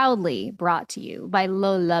proudly brought to you by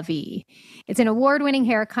Lola V. It's an award-winning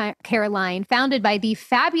hair care line founded by the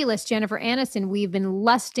fabulous Jennifer Aniston. We've been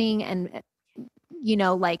lusting and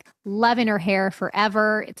loving her hair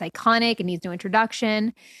forever. It's iconic. It needs no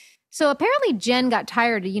introduction. So apparently Jen got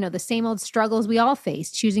tired of, the same old struggles we all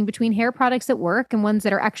face, choosing between hair products that work and ones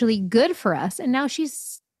that are actually good for us. And now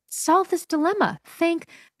she's solved this dilemma. Thank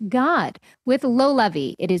God. With Lola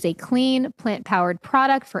V, it is a clean, plant-powered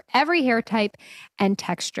product for every hair type and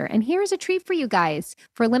texture. And here's a treat for you guys.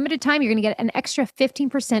 For a limited time, you're going to get an extra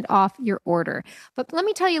 15% off your order. But let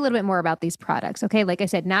me tell you a little bit more about these products, okay? Like I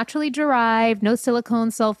said, naturally derived, no silicone,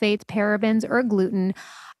 sulfates, parabens, or gluten.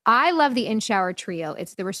 I love the In-Shower Trio.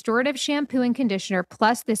 It's the restorative shampoo and conditioner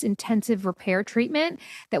plus this intensive repair treatment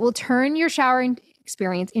that will turn your showering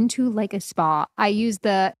experience into like a spa. I use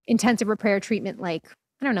the intensive repair treatment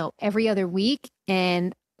every other week,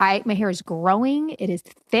 and my hair is growing. It is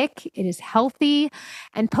thick. It is healthy.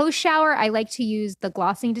 And post-shower, I like to use the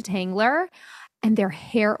Glossing Detangler and their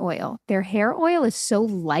hair oil. Their hair oil is so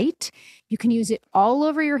light. You can use it all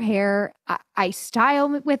over your hair. I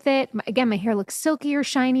style with it. Again, my hair looks silkier,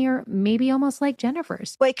 shinier, maybe almost like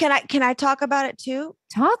Jennifer's. Wait, can I talk about it too?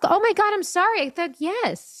 Talk? Oh my God, I'm sorry. I thought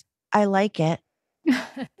yes. I like it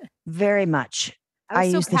very much. I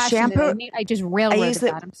use the shampoo. I just railroaded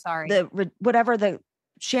that. I'm sorry. Whatever the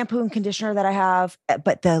shampoo and conditioner that I have,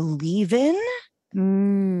 but the leave-in,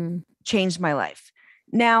 changed my life.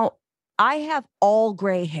 Now, I have all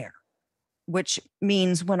gray hair, which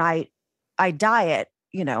means when I dye it,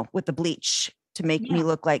 with the bleach to make me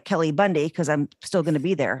look like Kelly Bundy, because I'm still going to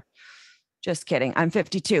be there. Just kidding. I'm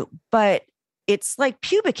 52, but it's like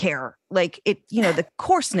pubic hair, like the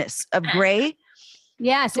coarseness of gray.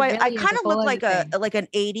 Yes. So I kind of look like an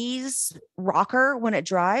 80s rocker when it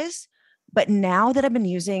dries. But now that I've been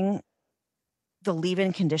using the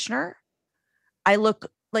leave-in conditioner, I look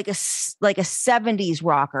like a 70s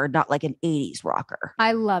rocker, not like an 80s rocker.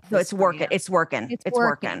 I love this. So it's working. It's working. It's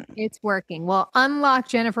working. It's working. Well, unlock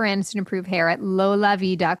Jennifer Aniston approved hair at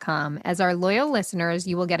lolavie.com. As our loyal listeners,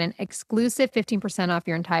 you will get an exclusive 15% off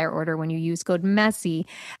your entire order when you use code MESSY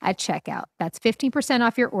at checkout. That's 15%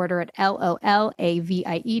 off your order at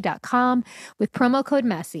lolavie.com with promo code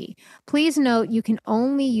MESSY. Please note you can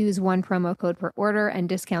only use one promo code per order and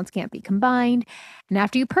discounts can't be combined. And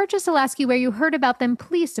after you purchase, they'll ask you where you heard about them.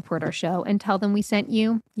 Please support our show and tell them we sent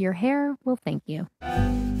you. Your hair will thank you.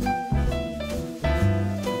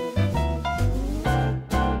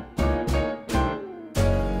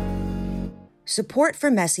 Support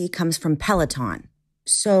for Messy comes from Peloton.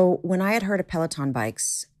 So when I had heard of Peloton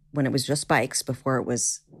bikes, when it was just bikes before it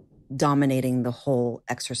was dominating the whole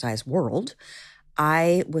exercise world,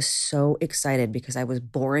 I was so excited because I was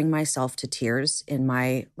boring myself to tears in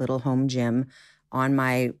my little home gym on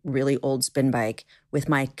my really old spin bike with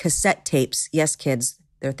my cassette tapes. Yes, kids,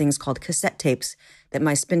 there are things called cassette tapes that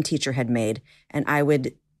my spin teacher had made, and I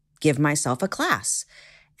would give myself a class.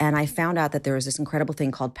 And I found out that there was this incredible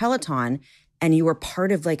thing called Peloton, and you were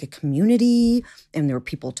part of like a community, and there were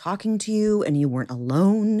people talking to you, and you weren't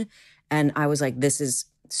alone. And I was like, this is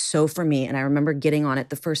so for me. And I remember getting on it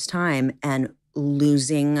the first time and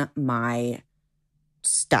losing my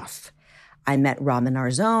stuff. I met Robin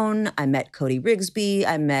Arzón, I met Cody Rigsby,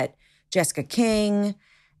 I met Jessica King,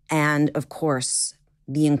 and of course,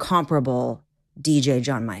 the incomparable DJ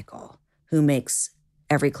John Michael, who makes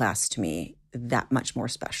every class to me that much more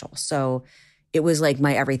special. So it was like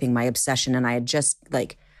my everything, my obsession. And I had just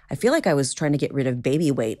I feel like I was trying to get rid of baby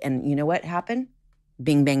weight. And you know what happened?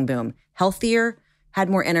 Bing, bang, boom. Healthier, had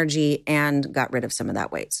more energy, and got rid of some of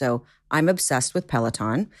that weight. So I'm obsessed with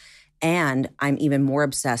Peloton. And I'm even more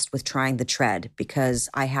obsessed with trying the tread because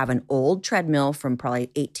I have an old treadmill from probably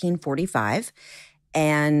 1845.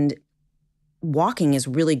 And walking is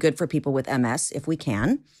really good for people with MS if we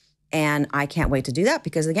can. And I can't wait to do that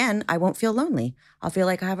because, again, I won't feel lonely. I'll feel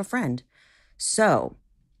like I have a friend. So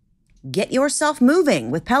get yourself moving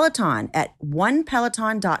with Peloton at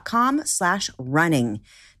onepeloton.com/running.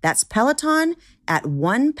 That's Peloton at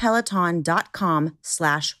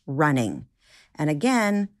onepeloton.com/running. And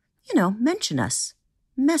again, mention us.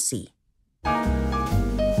 Messy.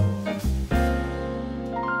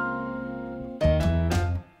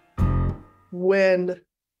 When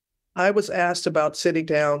I was asked about sitting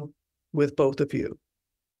down with both of you,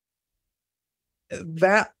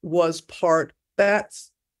 that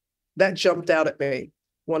jumped out at me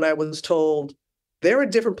when I was told they're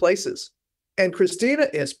in different places. And Christina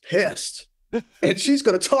is pissed. And she's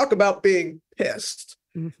going to talk about being pissed.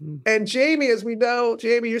 Mm-hmm. And Jamie, as we know,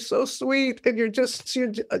 Jamie, you're so sweet, and you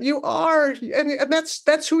are, and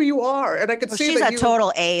that's who you are. And I could see she's a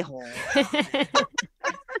total a-hole.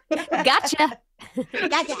 Gotcha.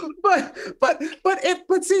 But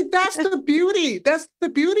see, that's the beauty. That's the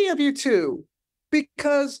beauty of you two,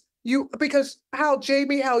 because how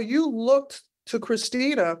you looked to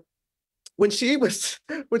Christina when she was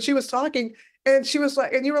talking, and she was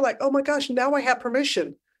like, and you were like, oh my gosh, now I have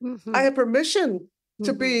permission. Mm-hmm. I have permission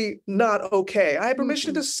to be not okay. I have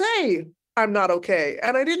permission to say I'm not okay.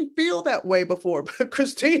 And I didn't feel that way before, but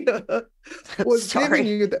Christina was giving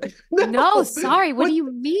you that. No, sorry. What do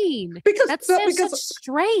you mean? Because that's such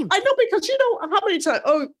strength. I know, because how many times,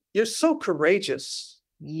 oh, you're so courageous.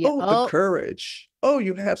 Yeah. Oh, the courage. Oh,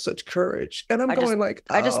 you have such courage. And I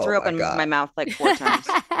just threw up in my mouth like 4 times.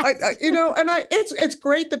 It's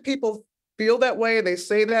great that people feel that way and they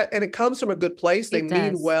say that, and it comes from a good place. They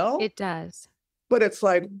mean well. It does. But it's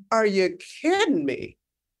like, are you kidding me?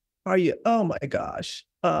 Are you? Oh my gosh.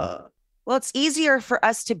 Well, it's easier for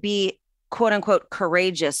us to be quote unquote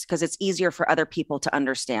courageous because it's easier for other people to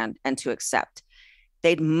understand and to accept.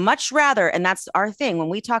 They'd much rather, and that's our thing. When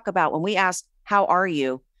we ask, how are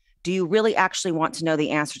you? Do you really actually want to know the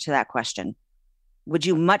answer to that question? Would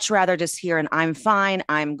you much rather just hear an I'm fine,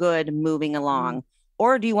 I'm good, moving along?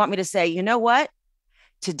 Or do you want me to say, you know what?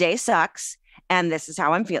 Today sucks. And this is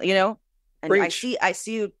how I'm feeling, And Preach. I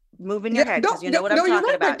see you moving your head because you know what I'm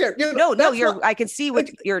talking about. Right there. I can see what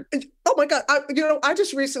you're. Oh my God. I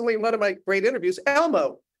just recently, in one of my great interviews,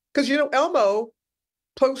 Elmo, because Elmo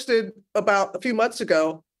posted about a few months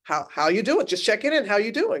ago, how you doing? Just checking in. How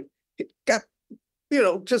you doing? It got,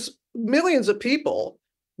 just millions of people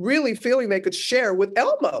really feeling they could share with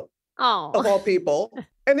Elmo, of all people.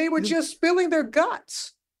 And they were just spilling their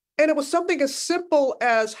guts. And it was something as simple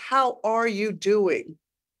as, how are you doing?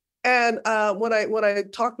 And when I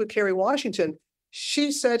talked with Kerry Washington,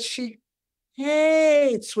 she said she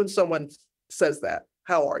hates when someone says that.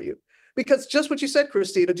 How are you? Because just what you said,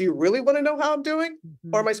 Christina, do you really want to know how I'm doing?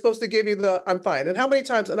 Or am I supposed to give you the I'm fine? And how many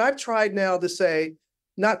times, and I've tried now to say,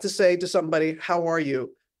 not to say to somebody, how are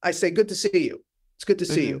you? I say, good to see you. It's good to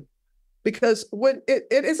see you. Because when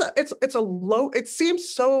it's a low, it seems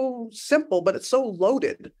so simple, but it's so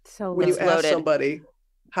loaded. When you ask somebody,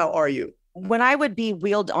 how are you? When I would be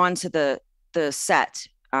wheeled onto the set,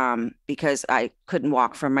 because I couldn't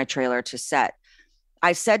walk from my trailer to set,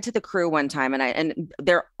 I said to the crew one time, and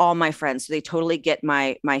they're all my friends, so they totally get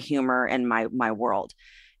my humor and my world.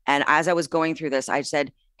 And as I was going through this, I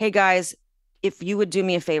said, hey guys, if you would do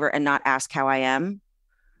me a favor and not ask how I am,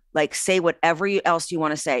 like say whatever else you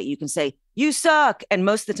want to say. You can say, you suck. And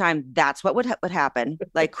most of the time that's what would happen.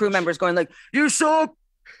 Like crew members going like, you suck,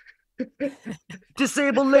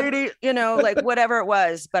 disabled lady, like whatever it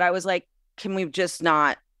was. But I was like, can we just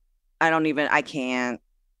not, I can't.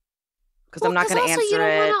 Because I'm not going to answer it. You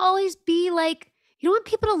don't want to always be like, you don't want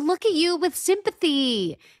people to look at you with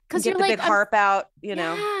sympathy. Because you're the like, big harp out,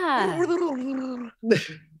 Yeah.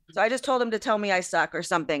 So I just told him to tell me I suck or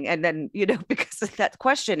something. And then, because that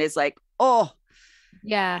question is like, oh,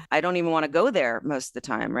 yeah, I don't even want to go there most of the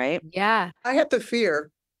time. Right. Yeah. I had the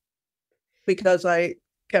fear because I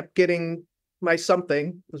kept getting my something.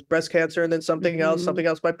 It was breast cancer and then something else.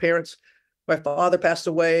 My father passed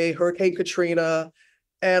away, Hurricane Katrina.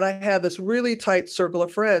 And I had this really tight circle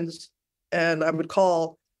of friends, and I would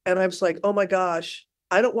call, and I was like, oh my gosh,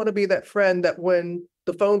 I don't want to be that friend that when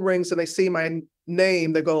the phone rings and they see my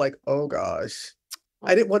name, they go like, oh gosh,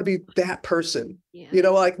 I didn't want to be that person.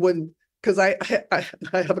 Like because I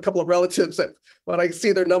have a couple of relatives that when I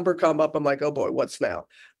see their number come up, I'm like, oh boy, what's now?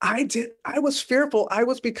 I was fearful I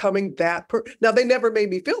was becoming that person. Now, they never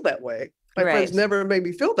made me feel that way. My friends never made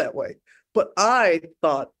me feel that way. But I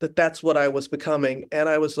thought that that's what I was becoming. And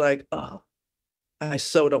I was like, oh, I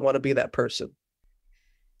so don't want to be that person.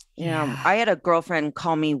 Yeah. I had a girlfriend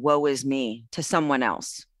call me woe is me to someone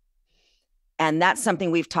else. And that's something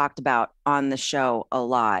we've talked about on the show a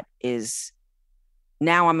lot is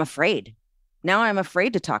now I'm afraid. Now I'm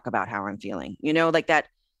afraid to talk about how I'm feeling, like that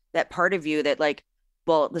part of you that like,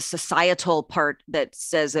 well, the societal part that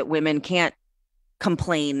says that women can't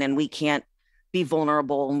complain and we can't be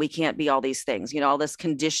vulnerable and we can't be all these things, all these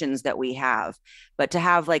conditions that we have. But to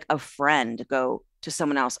have like a friend go to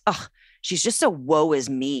someone else, oh, she's just so woe is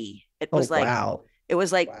me. It was it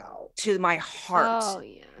was like to my heart. Oh,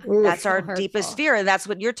 yeah. That's our deepest fear. And that's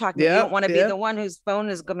what you're talking about. You don't want to be the one whose phone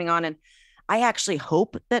is coming on. And I actually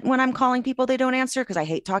hope that when I'm calling people, they don't answer because I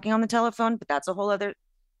hate talking on the telephone, but that's a whole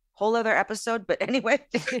other episode. But anyway.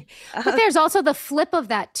 But there's also the flip of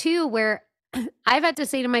that too, where I've had to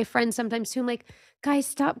say to my friends sometimes too, I'm like, guys,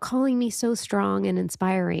 stop calling me so strong and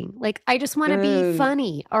inspiring. Like, I just want to be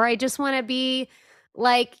funny, or I just want to be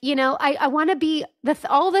like, I want to be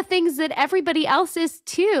all the things that everybody else is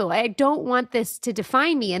too. I don't want this to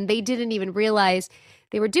define me. And they didn't even realize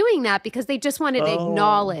they were doing that because they just wanted to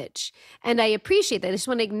acknowledge. And I appreciate that. I just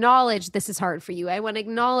want to acknowledge this is hard for you. I want to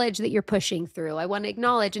acknowledge that you're pushing through. I want to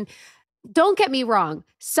acknowledge, and don't get me wrong.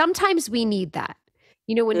 Sometimes we need that.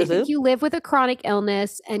 When you live with a chronic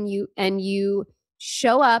illness and you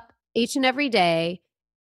show up each and every day,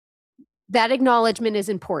 that acknowledgement is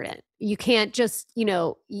important. You can't just,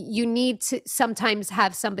 you need to sometimes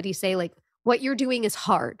have somebody say like, what you're doing is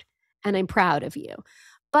hard and I'm proud of you.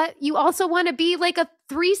 But you also want to be like a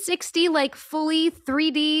 360, like fully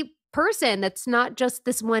 3D person that's not just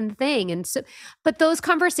this one thing. And so, but those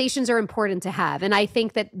conversations are important to have. And I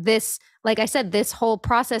think that this, like I said, this whole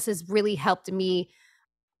process has really helped me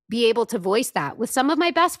be able to voice that with some of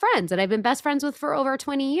my best friends that I've been best friends with for over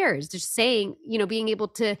 20 years, just saying, being able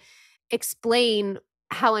to explain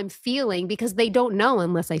how I'm feeling because they don't know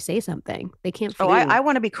unless I say something. They can't feel. I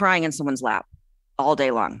want to be crying in someone's lap all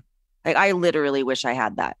day long. Like I literally wish I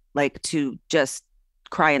had that, like to just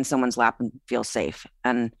cry in someone's lap and feel safe.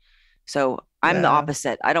 And so I'm the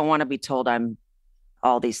opposite. I don't want to be told I'm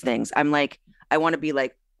all these things. I'm like, I want to be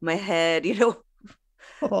like my head, pet.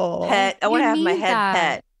 I want to have my head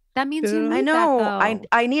pet. That means you need I know. that,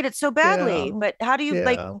 I need it so badly. But how do you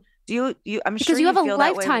like? Do you? I'm because sure you have a feel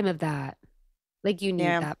lifetime of that. Like you need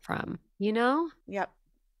that from. Yep.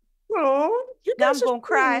 Oh, You Now I'm guys are gonna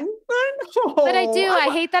cry. I know. But I do. I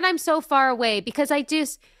hate that I'm so far away because I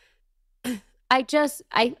actually was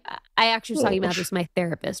talking about this with my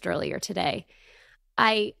therapist earlier today.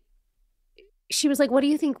 She was like, what do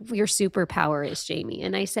you think your superpower is, Jamie?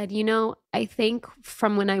 And I said, I think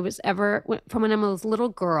from when I was a little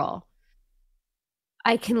girl,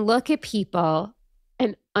 I can look at people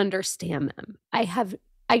and understand them. I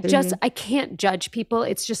can't judge people.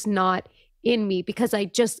 It's just not in me because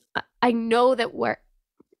I know that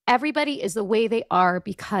everybody is the way they are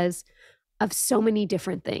because of so many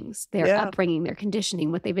different things, their upbringing, their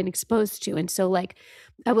conditioning, what they've been exposed to. And so like,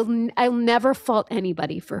 I'll never fault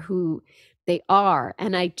anybody for who they are.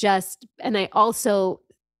 And I also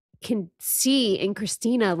can see in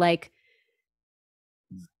Christina, like,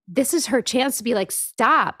 this is her chance to be like,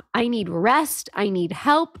 stop. I need rest. I need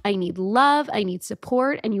help. I need love. I need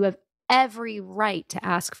support. And you have every right to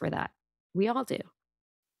ask for that. We all do.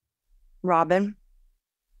 Robin,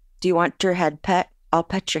 do you want your head pet? I'll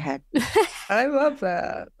pet your head. I love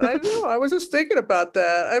that. I know. I was just thinking about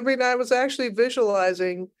that. I mean, I was actually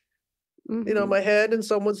visualizing, my head in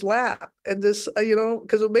someone's lap, and this,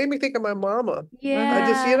 because it made me think of my mama. Yeah. I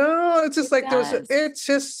just, it's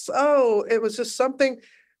just it was just something,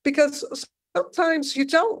 because sometimes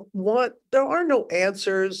there are no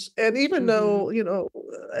answers. And even though,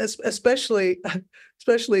 especially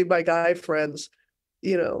my guy friends,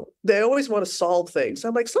 they always want to solve things.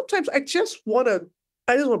 I'm like, sometimes I just want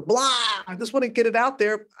blah. I just want to get it out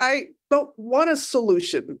there. I don't want a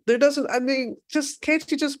solution.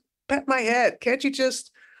 Can't you just pet my head? Can't you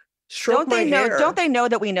just stroke my hair? Don't they know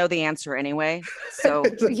that we know the answer anyway? So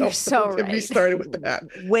you're so right. We started with that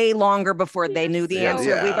way longer before they knew the answer.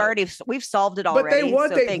 Yeah. We've solved it already. But they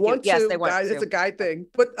want to. Yes, they want to. It's a guy thing.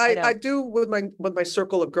 But I do with my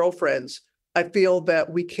circle of girlfriends. I feel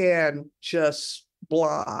that we can just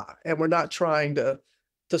blah, and we're not trying to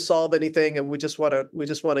solve anything, and we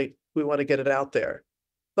want to get it out there.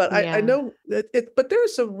 But I know that but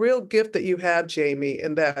there's a real gift that you have, Jamie,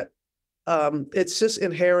 in that it's just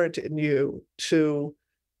inherent in you to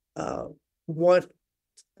want,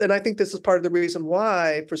 and I think this is part of the reason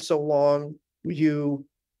why for so long you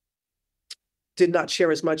did not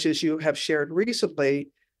share as much as you have shared recently.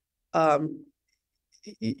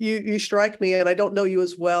 You strike me, and I don't know you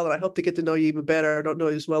as well, and I hope to get to know you even better. I don't know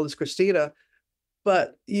you as well as Christina,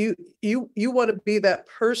 but you want to be that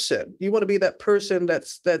person. You want to be that person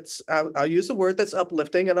that's I'll use the word, that's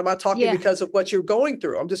uplifting, and I'm not talking because of what you're going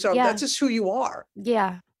through. I'm just saying that's just who you are.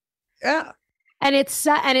 Yeah. Yeah. And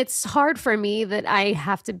it's hard for me that I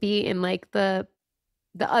have to be in like the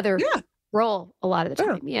other role a lot of the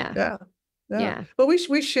time. Yeah. But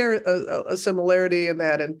we share a similarity in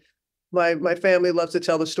that, and my family loves to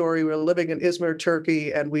tell the story. We were living in Izmir,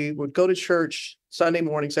 Turkey, and we would go to church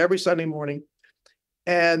every Sunday morning.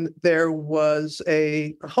 And there was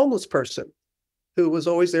a homeless person who was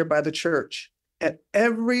always there by the church. And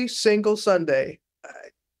every single Sunday, I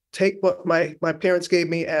take what my parents gave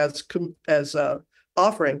me as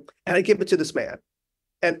offering, and I give it to this man.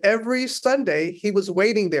 And every Sunday, he was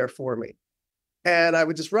waiting there for me. And I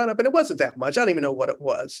would just run up, and it wasn't that much. I don't even know what it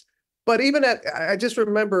was. But even I just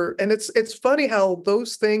remember, and it's funny how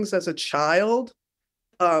those things as a child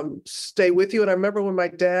stay with you. And I remember when my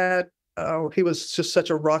dad, he was just such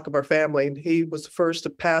a rock of our family, and he was the first to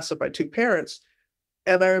pass of my two parents.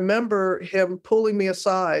 And I remember him pulling me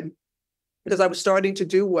aside because I was starting to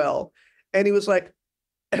do well. And he was like,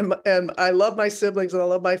 and I love my siblings and I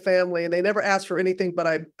love my family, and they never asked for anything, but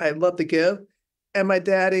I love to give. And my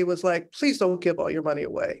daddy was like, please don't give all your money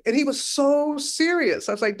away. And he was so serious.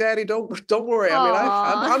 I was like, Daddy, don't worry. I mean,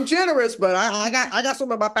 I'm generous, but I got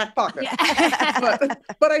some in my back pocket.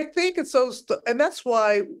 but I think it's and that's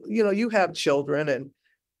why, you have children, and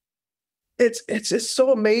it's just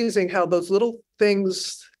so amazing how those little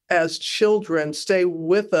things as children stay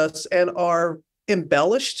with us and are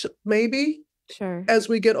embellished maybe as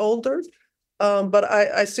we get older. But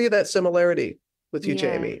I see that similarity with you,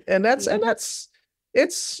 Jamie. And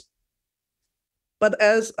but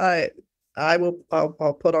as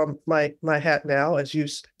I'll put on my hat now, as you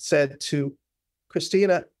said to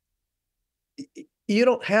Christina, you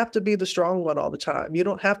don't have to be the strong one all the time. You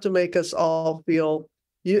don't have to make us all feel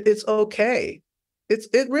it's okay.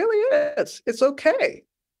 It really is. It's okay.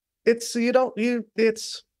 It's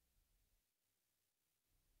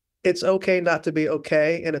okay not to be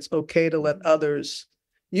okay, and it's okay to let others.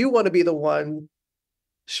 You want to be the one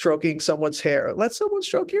stroking someone's hair. Let someone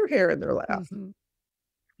stroke your hair in their lap.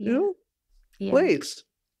 Please.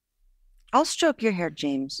 I'll stroke your hair,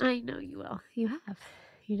 James. I know you will. You have.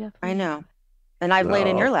 You definitely. I know. And I've laid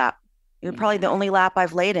in your lap. You're probably the only lap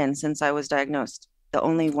I've laid in since I was diagnosed. The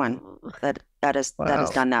only one that has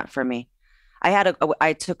done that for me.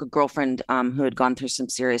 I took a girlfriend who had gone through some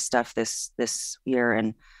serious stuff this year,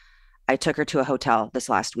 and I took her to a hotel this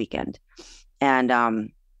last weekend.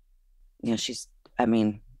 And she's, I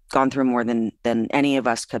mean, gone through more than any of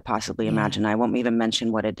us could possibly imagine. I won't even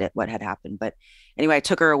mention what had happened. But anyway, I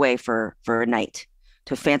took her away for a night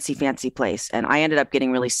to a fancy place. And I ended up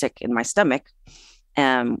getting really sick in my stomach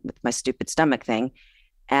with my stupid stomach thing.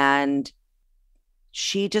 And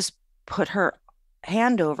she just put her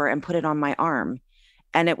hand over and put it on my arm.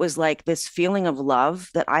 And it was like this feeling of love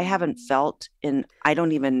that I haven't felt in, I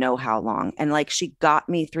don't even know how long. And like, she got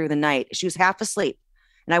me through the night. She was half asleep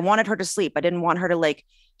and I wanted her to sleep. I didn't want her to like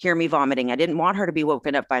hear me vomiting. I didn't want her to be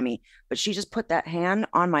woken up by me, but she just put that hand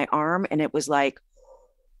on my arm and it was like,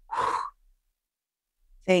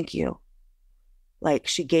 thank you. Like,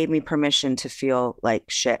 she gave me permission to feel like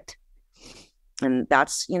shit. And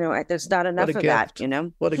that's, there's not enough of that,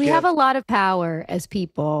 we have a lot of power as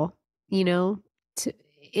people,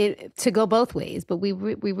 to go both ways, but we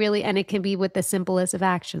really, and it can be with the simplest of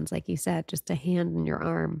actions. Like you said, just a hand in your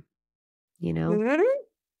arm, Mm-hmm.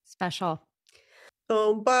 Special.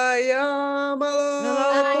 Kumbaya, my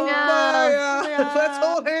love. kumbaya. Let's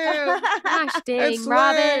hold hands. Gosh dang,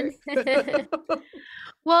 Robin.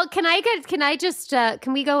 Well, can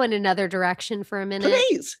we go in another direction for a minute?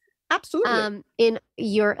 Please. Absolutely. In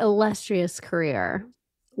your illustrious career,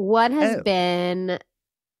 what has been,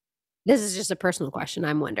 this is just a personal question,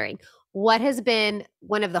 I'm wondering, what has been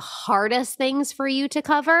one of the hardest things for you to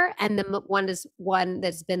cover, and the one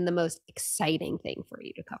that's been the most exciting thing for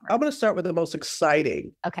you to cover? I'm going to start with the most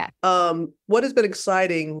exciting. Okay. What has been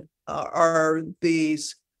exciting are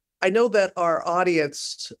these, I know that our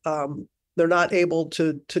audience, they're not able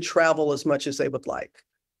to travel as much as they would like.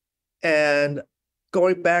 And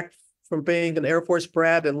going back from being an Air Force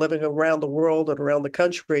brat and living around the world and around the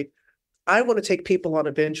country, I want to take people on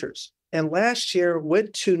adventures. And last year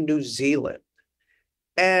went to New Zealand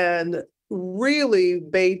and really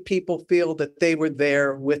made people feel that they were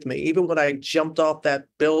there with me. Even when I jumped off that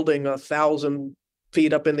building 1,000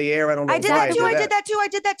 feet up in the air, I don't know. I did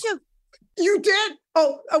that too. You did?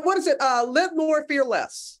 Oh, what is it? Live more, fear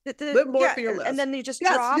less. Live more, fear less. And then you just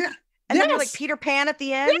drop. Yeah. And then you're like Peter Pan at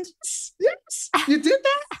the end. Yes. You did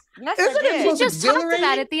that? Yes, Isn't it most we just talked exhilarating?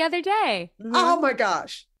 about it the other day. Mm-hmm. Oh my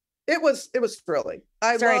gosh. It was thrilling.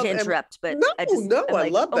 Sorry to interrupt, but I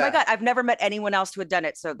love that. Oh my God, I've never met anyone else who had done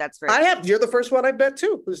it. So that's very I have. You're the first one I bet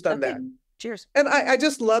too who's done that. Cheers. And I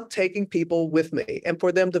just love taking people with me and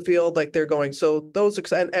for them to feel like they're going. So those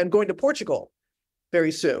and going to Portugal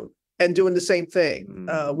very soon and doing the same thing.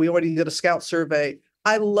 We already did a scout survey.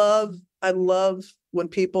 I love when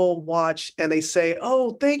people watch and they say,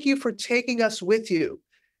 "Oh, thank you for taking us with you."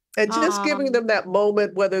 And just giving them that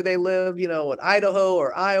moment, whether they live, in Idaho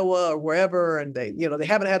or Iowa or wherever, and they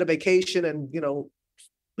haven't had a vacation and,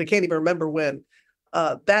 they can't even remember when.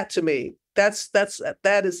 That to me,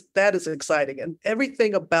 that is exciting. And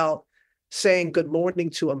everything about saying good morning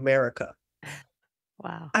to America.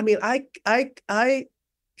 Wow. I mean, I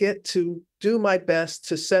get to do my best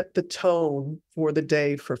to set the tone for the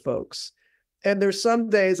day for folks. And there's some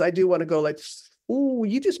days I do want to go like, ooh,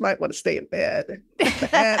 you just might want to stay in bed.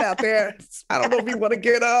 Head out there. I don't know if you want to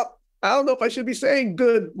get up. I don't know if I should be saying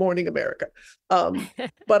good morning, America.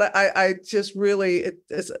 But I just really,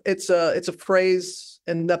 it's a phrase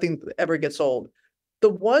and nothing ever gets old. The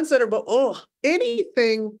ones that are,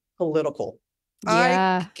 anything political.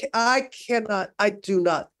 Yeah. I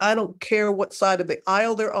don't care what side of the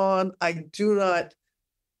aisle they're on. I do not.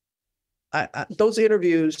 Those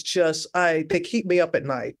interviews they keep me up at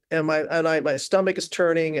night, and my stomach is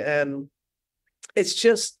turning, and it's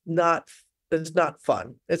just not. It's not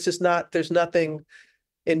fun. It's just not. There's nothing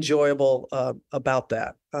enjoyable about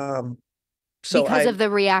that. So because of the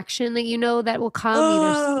reaction that will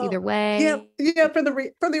come either way. Yeah. From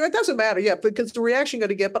the it doesn't matter. Yeah, because the reaction you're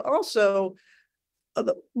going to get, but also.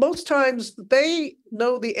 Most times they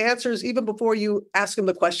know the answers even before you ask them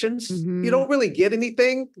the questions. Mm-hmm. You don't really get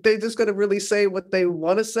anything. They're just going to really say what they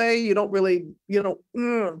want to say. You don't really,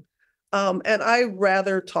 and I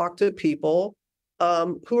rather talk to people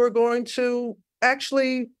who are going to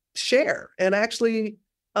actually share and actually,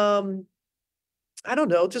 I don't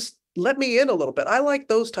know, just let me in a little bit. I like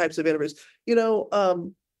those types of interviews.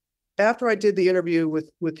 After I did the interview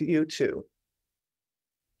with you two,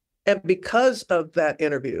 and because of that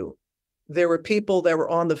interview, there were people that were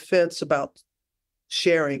on the fence about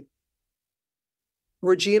sharing.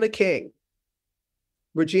 Regina King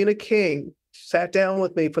sat down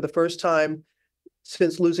with me for the first time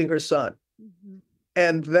since losing her son. Mm-hmm.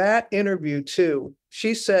 And that interview too,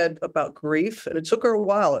 she said about grief, and it took her a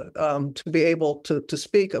while to be able to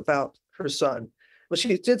speak about her son, but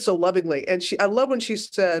she did so lovingly. And I love when she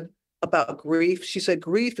said about grief. She said,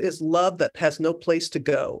 "Grief is love that has no place to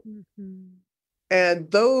go." Mm-hmm.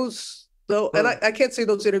 And and I can't say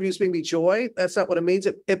those interviews bring me joy. That's not what it means.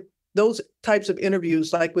 Those types of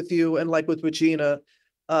interviews, like with you and like with Regina,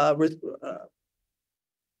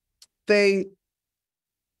 they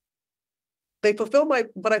fulfill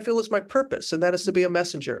what I feel is my purpose, and that is to be a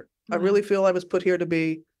messenger. I really feel I was put here to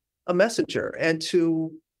be a messenger and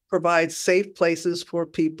to provide safe places for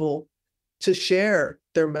people to share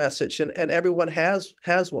their message, and everyone has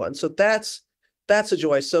one. So that's a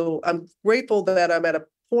joy. So I'm grateful that I'm at a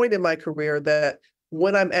point in my career that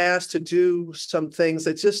when I'm asked to do some things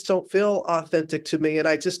that just don't feel authentic to me, and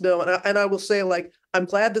I just know, and I will say, like, I'm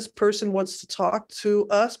glad this person wants to talk to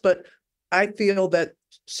us, but I feel that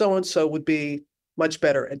so-and-so would be much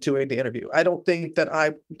better at doing the interview. I don't think that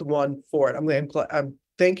I'm the one for it. I'm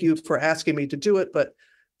thank you for asking me to do it, but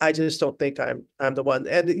I just don't think I'm the one.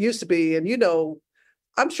 And it used to be, and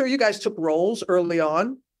I'm sure you guys took roles early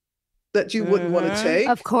on that you wouldn't want to take.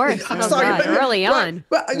 Of course. Early on.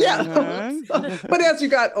 But yeah. But as you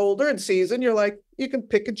got older and seasoned, you're like, you can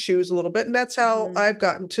pick and choose a little bit. And that's how I've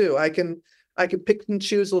gotten too. I can pick and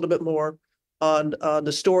choose a little bit more on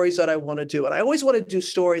the stories that I want to do. And I always want to do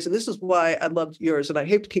stories. And this is why I loved yours. And I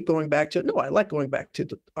hate to keep going back to it. No, I like going back to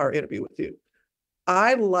our interview with you.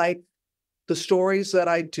 I like the stories that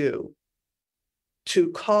I do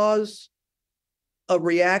to cause a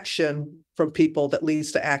reaction from people that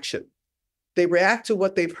leads to action. They react to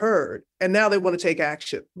what they've heard, and now they want to take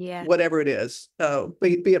action, whatever it is,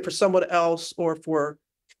 be it for someone else or for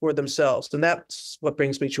themselves. And that's what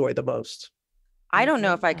brings me joy the most. I don't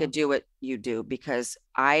know if I could do what you do, because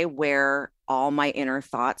I wear all my inner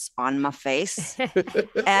thoughts on my face.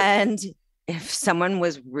 And if someone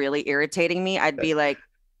was really irritating me, I'd be like,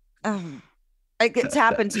 oh. It's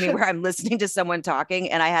happened to me where I'm listening to someone talking,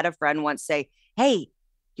 and I had a friend once say, "Hey,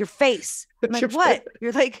 your face." I'm like, "What?"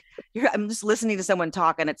 You're like, I'm just listening to someone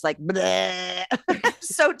talk, and it's like,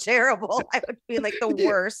 so terrible. I would be like the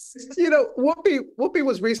worst. Whoopi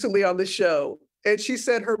was recently on the show, and she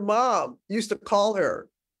said her mom used to call her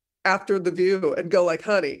after The View and go like,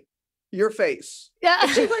 "Honey, your face." Yeah. And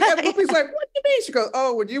she's like, and Whoopi's like, "What do you mean?" She goes,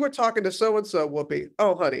 "Oh, when you were talking to so-and-so, Whoopi.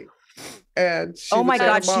 Oh, honey." And oh my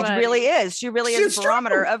God, she really is. She really is a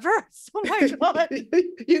barometer of her. Oh my God.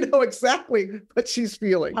 You know exactly what she's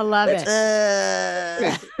feeling. I love it.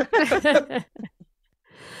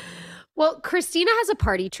 Well, Christina has a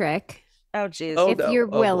party trick. Oh, geez. If you're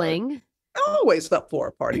willing. Boy. Always up for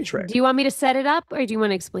a party trick. Do you want me to set it up, or do you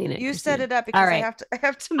want to explain it? You set it up, because I have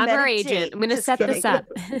to I'm her agent. I'm going to set this up.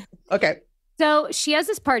 Okay. So she has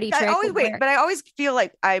this party trick. But I always feel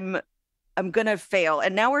like I'm gonna fail,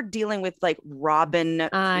 and now we're dealing with like Robin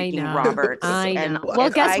Roberts. I know. Well,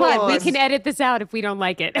 guess what? We can edit this out if we don't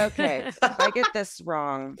like it. Okay, I get this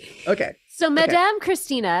wrong. Okay. So Madame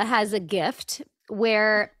Christina has a gift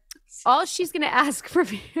where all she's gonna ask from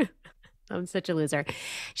you. I'm such a loser.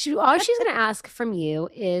 All she's gonna ask from you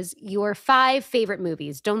is your 5 favorite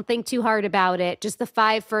movies. Don't think too hard about it. Just the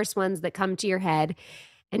 5 first ones that come to your head,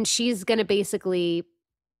 and she's gonna basically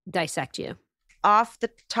dissect you. Off the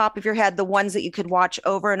top of your head, the ones that you could watch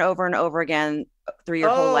over and over and over again through your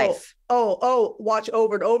whole life. Watch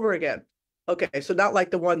over and over again. Okay, so not like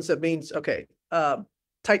the ones that means,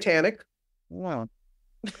 Titanic. Wow.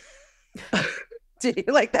 Did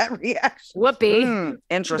you like that reaction? Whoopee.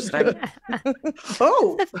 Interesting.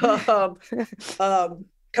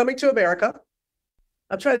 Coming to America.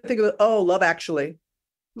 I'm trying to think of Love Actually.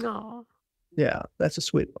 Oh. Yeah, that's a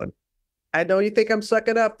sweet one. I know you think I'm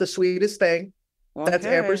sucking up. The Sweetest Thing. Okay. That's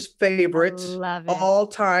Amber's favorite. Love it.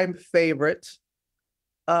 All-time favorite.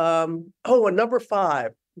 And number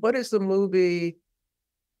 5. What is the movie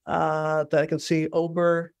that I can see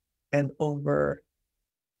over and over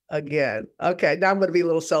again? Okay, now I'm going to be a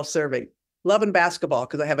little self-serving. Love and Basketball,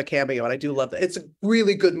 because I have a cameo, and I do love that. It's a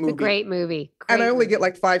really good movie. It's a great movie. And I only get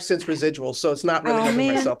like 5 cents residual, so it's not really helping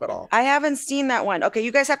myself at all. I haven't seen that one. Okay,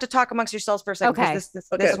 you guys have to talk amongst yourselves for a second. Okay. This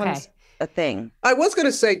one's a thing. I was going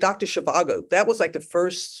to say Dr. Zhivago. That was like the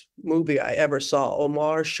first movie I ever saw.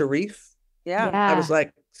 Omar Sharif. Yeah. I was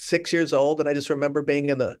like 6 years old, and I just remember being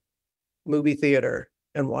in the movie theater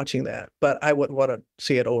and watching that. But I wouldn't want to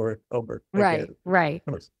see it over again. Right.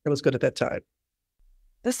 It was good at that time.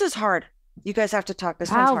 This is hard. You guys have to talk. This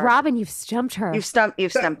one's Wow, hard. Robin, you've stumped her. You've stumped me.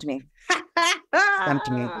 Stumped me.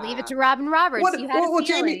 Leave it to Robin Roberts. You had a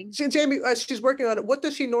feeling. Jamie, she's working on it. What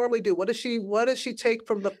does she normally do? What does she take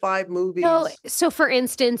from the 5 movies? So for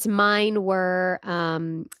instance, mine were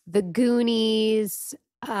The Goonies,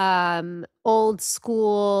 Old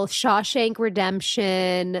School, Shawshank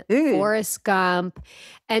Redemption, Forrest Gump.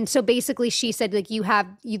 And so basically she said, like, you have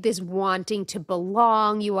this wanting to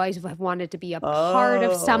belong. You always have wanted to be a part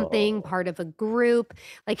of something, part of a group.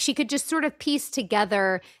 Like, she could just sort of piece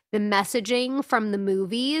together the messaging from the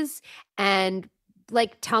movies and,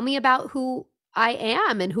 like, tell me about who I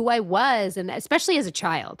am and who I was, and especially as a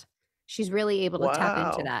child. She's really able to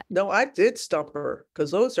tap into that. No, I did stump her,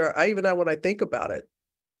 because those are, even now when I think about it,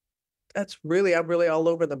 I'm really all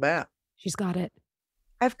over the map. She's got it.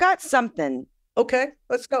 I've got something. Okay,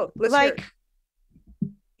 let's go. Let's hear it.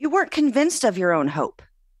 You weren't convinced of your own hope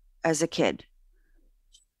as a kid.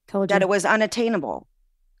 Told you. That it was unattainable.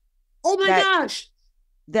 Oh my gosh.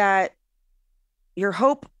 That your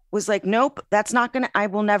hope was like, nope, that's not going to, I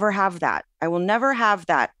will never have that. I will never have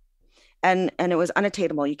that. And it was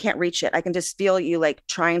unattainable. You can't reach it. I can just feel you like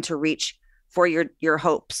trying to reach for your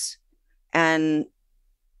hopes. And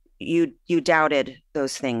you doubted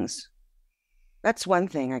those things. That's one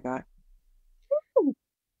thing I got.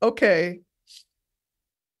 Okay.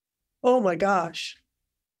 Oh my gosh.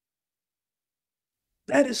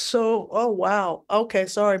 That is so, oh wow. Okay,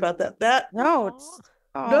 sorry about that. That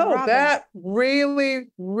really,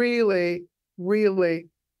 really, really.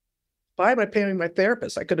 Why am I paying my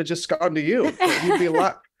therapist? I could have just gone to you. You'd be a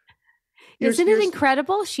lot. Isn't it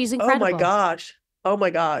incredible? She's incredible. Oh my gosh. Oh my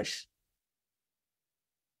gosh.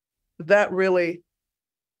 That really,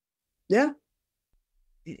 yeah.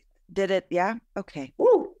 Did it? Yeah. Okay.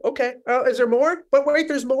 Ooh, okay. Is there more? But wait,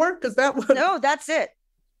 there's more? Because that one. No, that's it.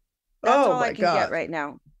 That's all I can get right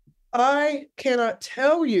now. I cannot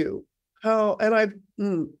tell you how, and I've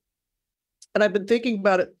been thinking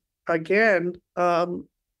about it again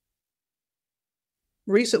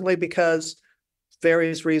recently, because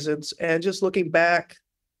various reasons, and just looking back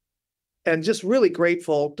and just really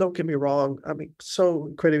grateful. Don't get me wrong. I mean, so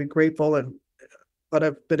incredibly grateful, and what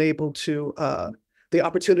I've been able to, the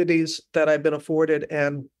opportunities that I've been afforded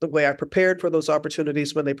and the way I prepared for those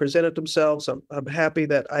opportunities when they presented themselves. I'm happy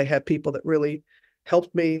that I had people that really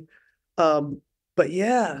helped me. But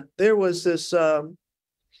yeah, there was this,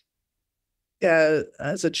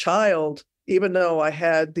 as a child, even though I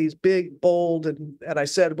had these big, bold, and I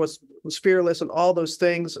said was fearless and all those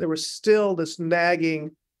things, there was still this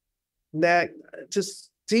nagging, just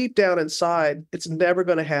deep down inside. It's never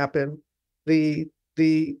going to happen. The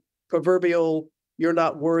proverbial, you're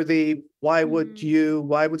not worthy. Why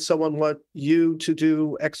would someone want you to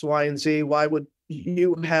do X, Y, and Z? Why would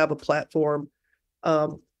you have a platform?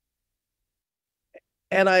 And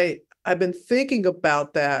I've been thinking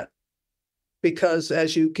about that, because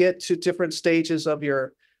as you get to different stages of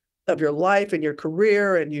your life and your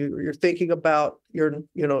career, and you're thinking about your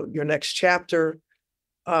next chapter,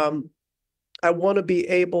 I want to be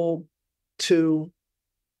able to.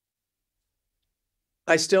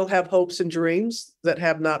 I still have hopes and dreams that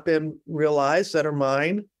have not been realized, that are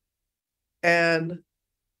mine, and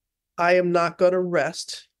I am not going to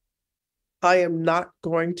rest. I am not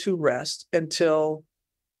going to rest until,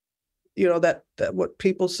 that what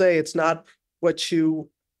people say, it's not what you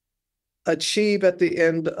achieve at the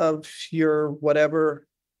end of your whatever,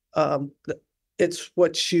 it's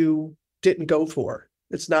what you didn't go for.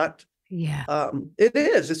 It's not, it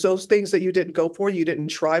is. It's those things that you didn't go for, you didn't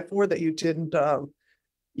try for, that you didn't,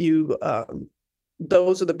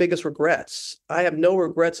 those are the biggest regrets. I have no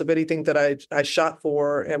regrets of anything that I shot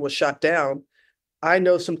for and was shot down. I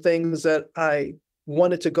know some things that I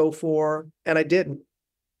wanted to go for and I didn't,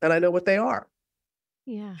 and I know what they are.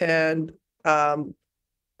 Yeah. And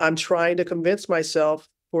I'm trying to convince myself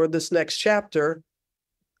for this next chapter,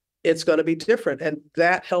 it's going to be different. And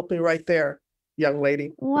that helped me right there, young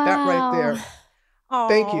lady. Wow. That right there. Aww.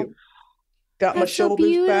 Thank you. Got my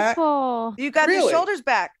shoulders back. You got the shoulders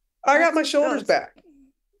back. I got my shoulders back.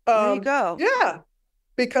 There you go. Yeah,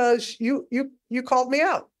 because you called me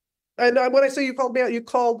out, and when I say you called me out,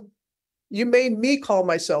 you made me call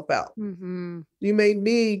myself out. Mm-hmm. You made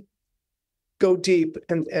me go deep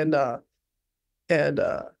and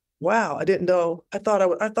wow, I didn't know. I thought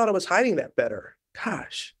I was hiding that better.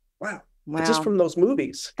 Gosh, wow. Just from those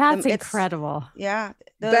movies. That's incredible. Yeah.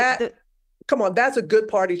 Come on, that's a good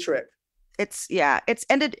party trick. It's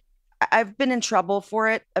ended. I've been in trouble for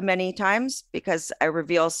it many times because I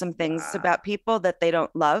reveal some things about people that they don't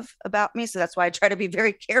love about me. So that's why I try to be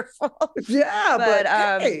very careful. Yeah, but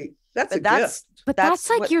hey, that's a gift. But that's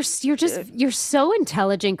like, what, you're so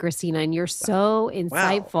intelligent, Christina, and you're so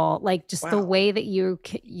insightful. Wow. Like just the way that you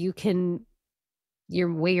can,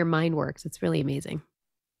 your way your mind works. It's really amazing.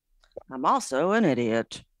 I'm also an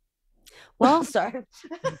idiot. Well, Sorry.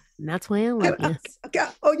 and that's why I love you.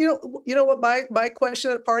 Oh, you know what my question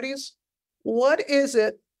at parties? What is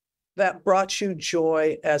it that brought you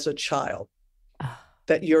joy as a child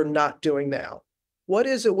that you're not doing now? What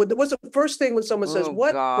is it? What's the first thing when someone says,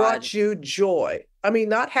 what brought you joy? I mean,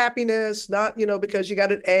 not happiness, not, because you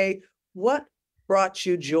got an A. What brought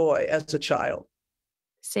you joy as a child?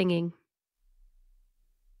 Singing.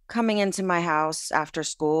 Coming into my house after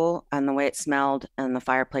school and the way it smelled and the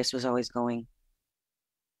fireplace was always going,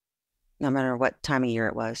 no matter what time of year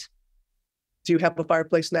it was. Do you have a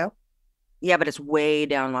fireplace now? Yeah, but it's way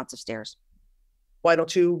down lots of stairs. Why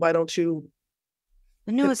don't you?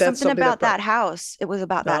 I knew it was something about that house. It was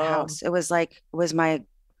about that house. It was the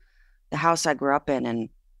house I grew up in, and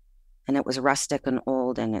it was rustic and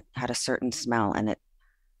old, and it had a certain smell, and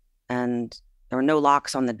there were no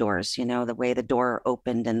locks on the doors, the way the door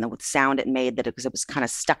opened and the sound it made, that it was kind of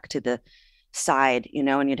stuck to the side,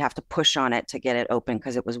 and you'd have to push on it to get it open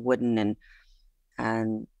because it was wooden,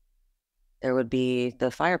 and there would be, the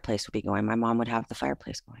fireplace would be going. My mom would have the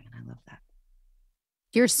fireplace going, and I love that.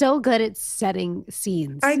 You're so good at setting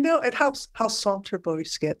scenes. I know. And how soft her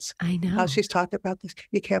voice gets. I know. How she's talking about this.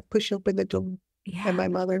 You can't push open the door. Yeah. And my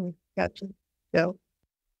mother got to,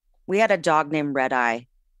 We had a dog named Red Eye,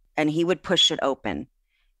 and he would push it open.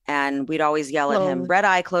 And we'd always yell at him, Red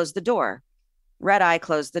Eye, close the door. Red Eye,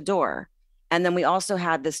 close the door. And then we also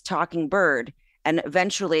had this talking bird. And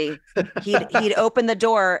eventually he'd open the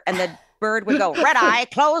door, and the bird would go, Red Eye,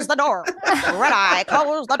 close the door. Red Eye,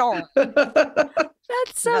 close the door.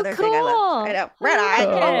 That's so Another cool. thing I love. I know. Red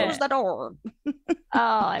Eye, close the door. Oh,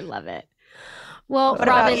 I love it. Well, what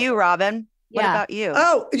about you, Robin? What about you?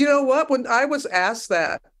 Oh, you know what? When I was asked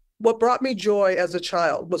that, what brought me joy as a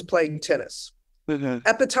child was playing tennis. Mm-hmm.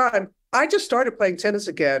 At the time, I just started playing tennis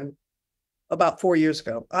again about 4 years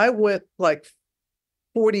ago. I went like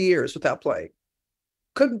 40 years without playing.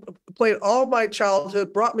 Couldn't play all my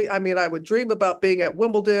childhood. I would dream about being at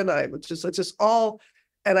Wimbledon. And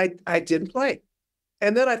I didn't play.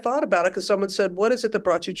 And then I thought about it because someone said, what is it that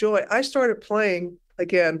brought you joy? I started playing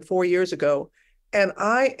again 4 years ago. And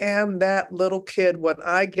I am that little kid when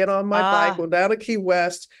I get on my bike, go down to Key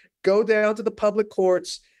West, go down to the public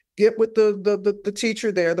courts, get with the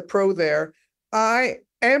teacher there, the pro there.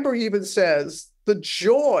 Amber even says the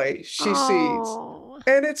joy she sees.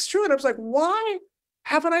 And it's true. And I was like, why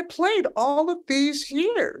haven't I played all of these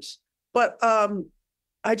years? But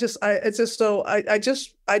I just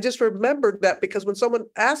remembered that because when someone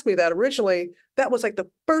asked me that originally, that was like the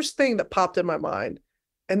first thing that popped in my mind.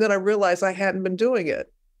 And then I realized I hadn't been doing it.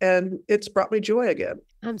 And it's brought me joy again.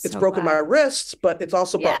 It's broken my wrists, but it's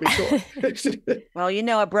also brought me joy. Well,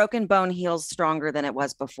 a broken bone heals stronger than it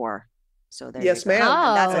was before. So there yes, you go. ma'am.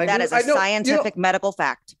 Oh. That is a scientific medical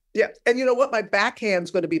fact. Yeah. And you know what? My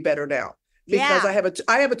backhand's going to be better now because I have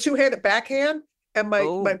a two-handed backhand. And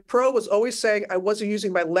my pro was always saying I wasn't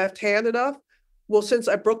using my left hand enough. Well, since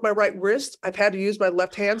I broke my right wrist, I've had to use my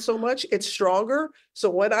left hand so much. It's stronger. So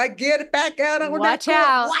when I get it back out on that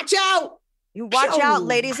court, watch out. You watch out,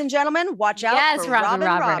 ladies and gentlemen. Watch out for Robin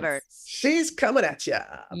Roberts. She's coming at you.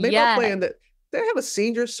 Maybe I'll play in the. They have a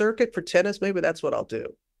senior circuit for tennis. Maybe that's what I'll do.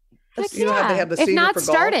 How they have the senior for golf? If not,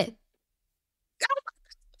 start it.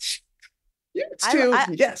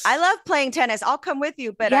 Yes. I love playing tennis. I'll come with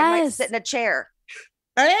you, but I might sit in a chair.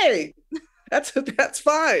 Hey, that's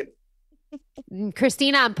fine.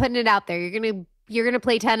 Christina, I'm putting it out there. You're gonna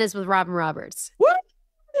play tennis with Robin Roberts. What?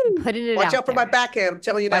 Putting it watch out for my backhand. I'm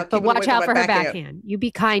telling you now. But watch out for her backhand. You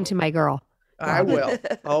be kind to my girl. I will.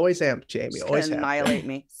 Always am, Jamie. Always annihilate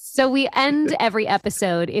me. So we end every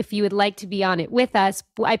episode. If you would like to be on it with us,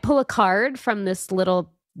 I pull a card from this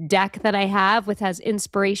little deck that I have with has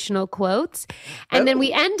inspirational quotes, and then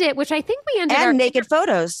we end it, which I think we ended and naked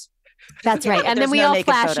photos. That's right. And then we all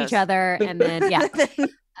flash each other, and then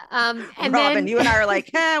and Robin, then you and I are like,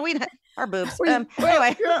 our boobs.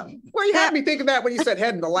 Anyway, well, you had me thinking that when you said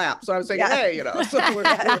head in the lap, so I was thinking, hey, so we're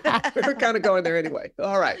kind of going there anyway.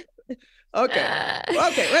 All right.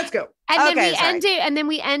 Okay, let's go. And then we end it, and then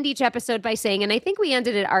we end each episode by saying, and I think we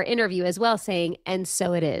ended our interview as well saying, and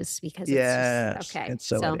so it is, because it's just, okay. And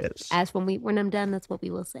so it is. As when I'm done, that's what we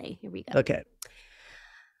will say. Here we go. Okay.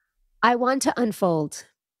 I want to unfold.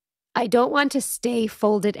 I don't want to stay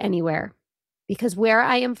folded anywhere, because where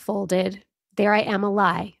I am folded, there I am a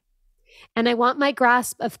lie. And I want my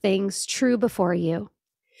grasp of things true before you.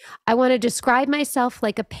 I want to describe myself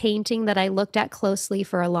like a painting that I looked at closely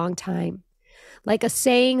for a long time, like a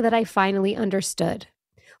saying that I finally understood,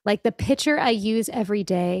 like the picture I use every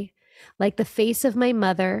day, like the face of my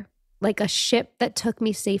mother, like a ship that took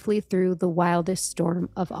me safely through the wildest storm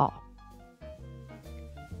of all.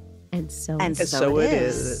 And so it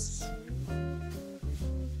is.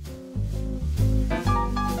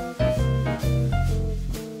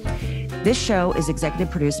 This show is executive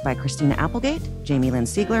produced by Christina Applegate, Jamie-Lynn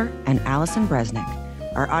Sigler, and Allison Bresnick.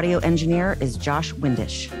 Our audio engineer is Josh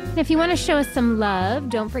Windisch. And if you want to show us some love,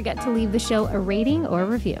 don't forget to leave the show a rating or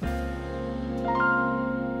review.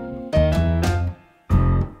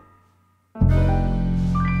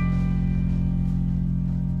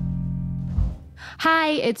 Hi,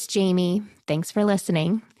 it's Jamie. Thanks for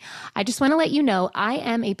listening. I just want to let you know I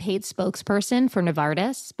am a paid spokesperson for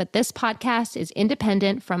Novartis, but this podcast is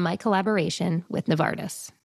independent from my collaboration with Novartis.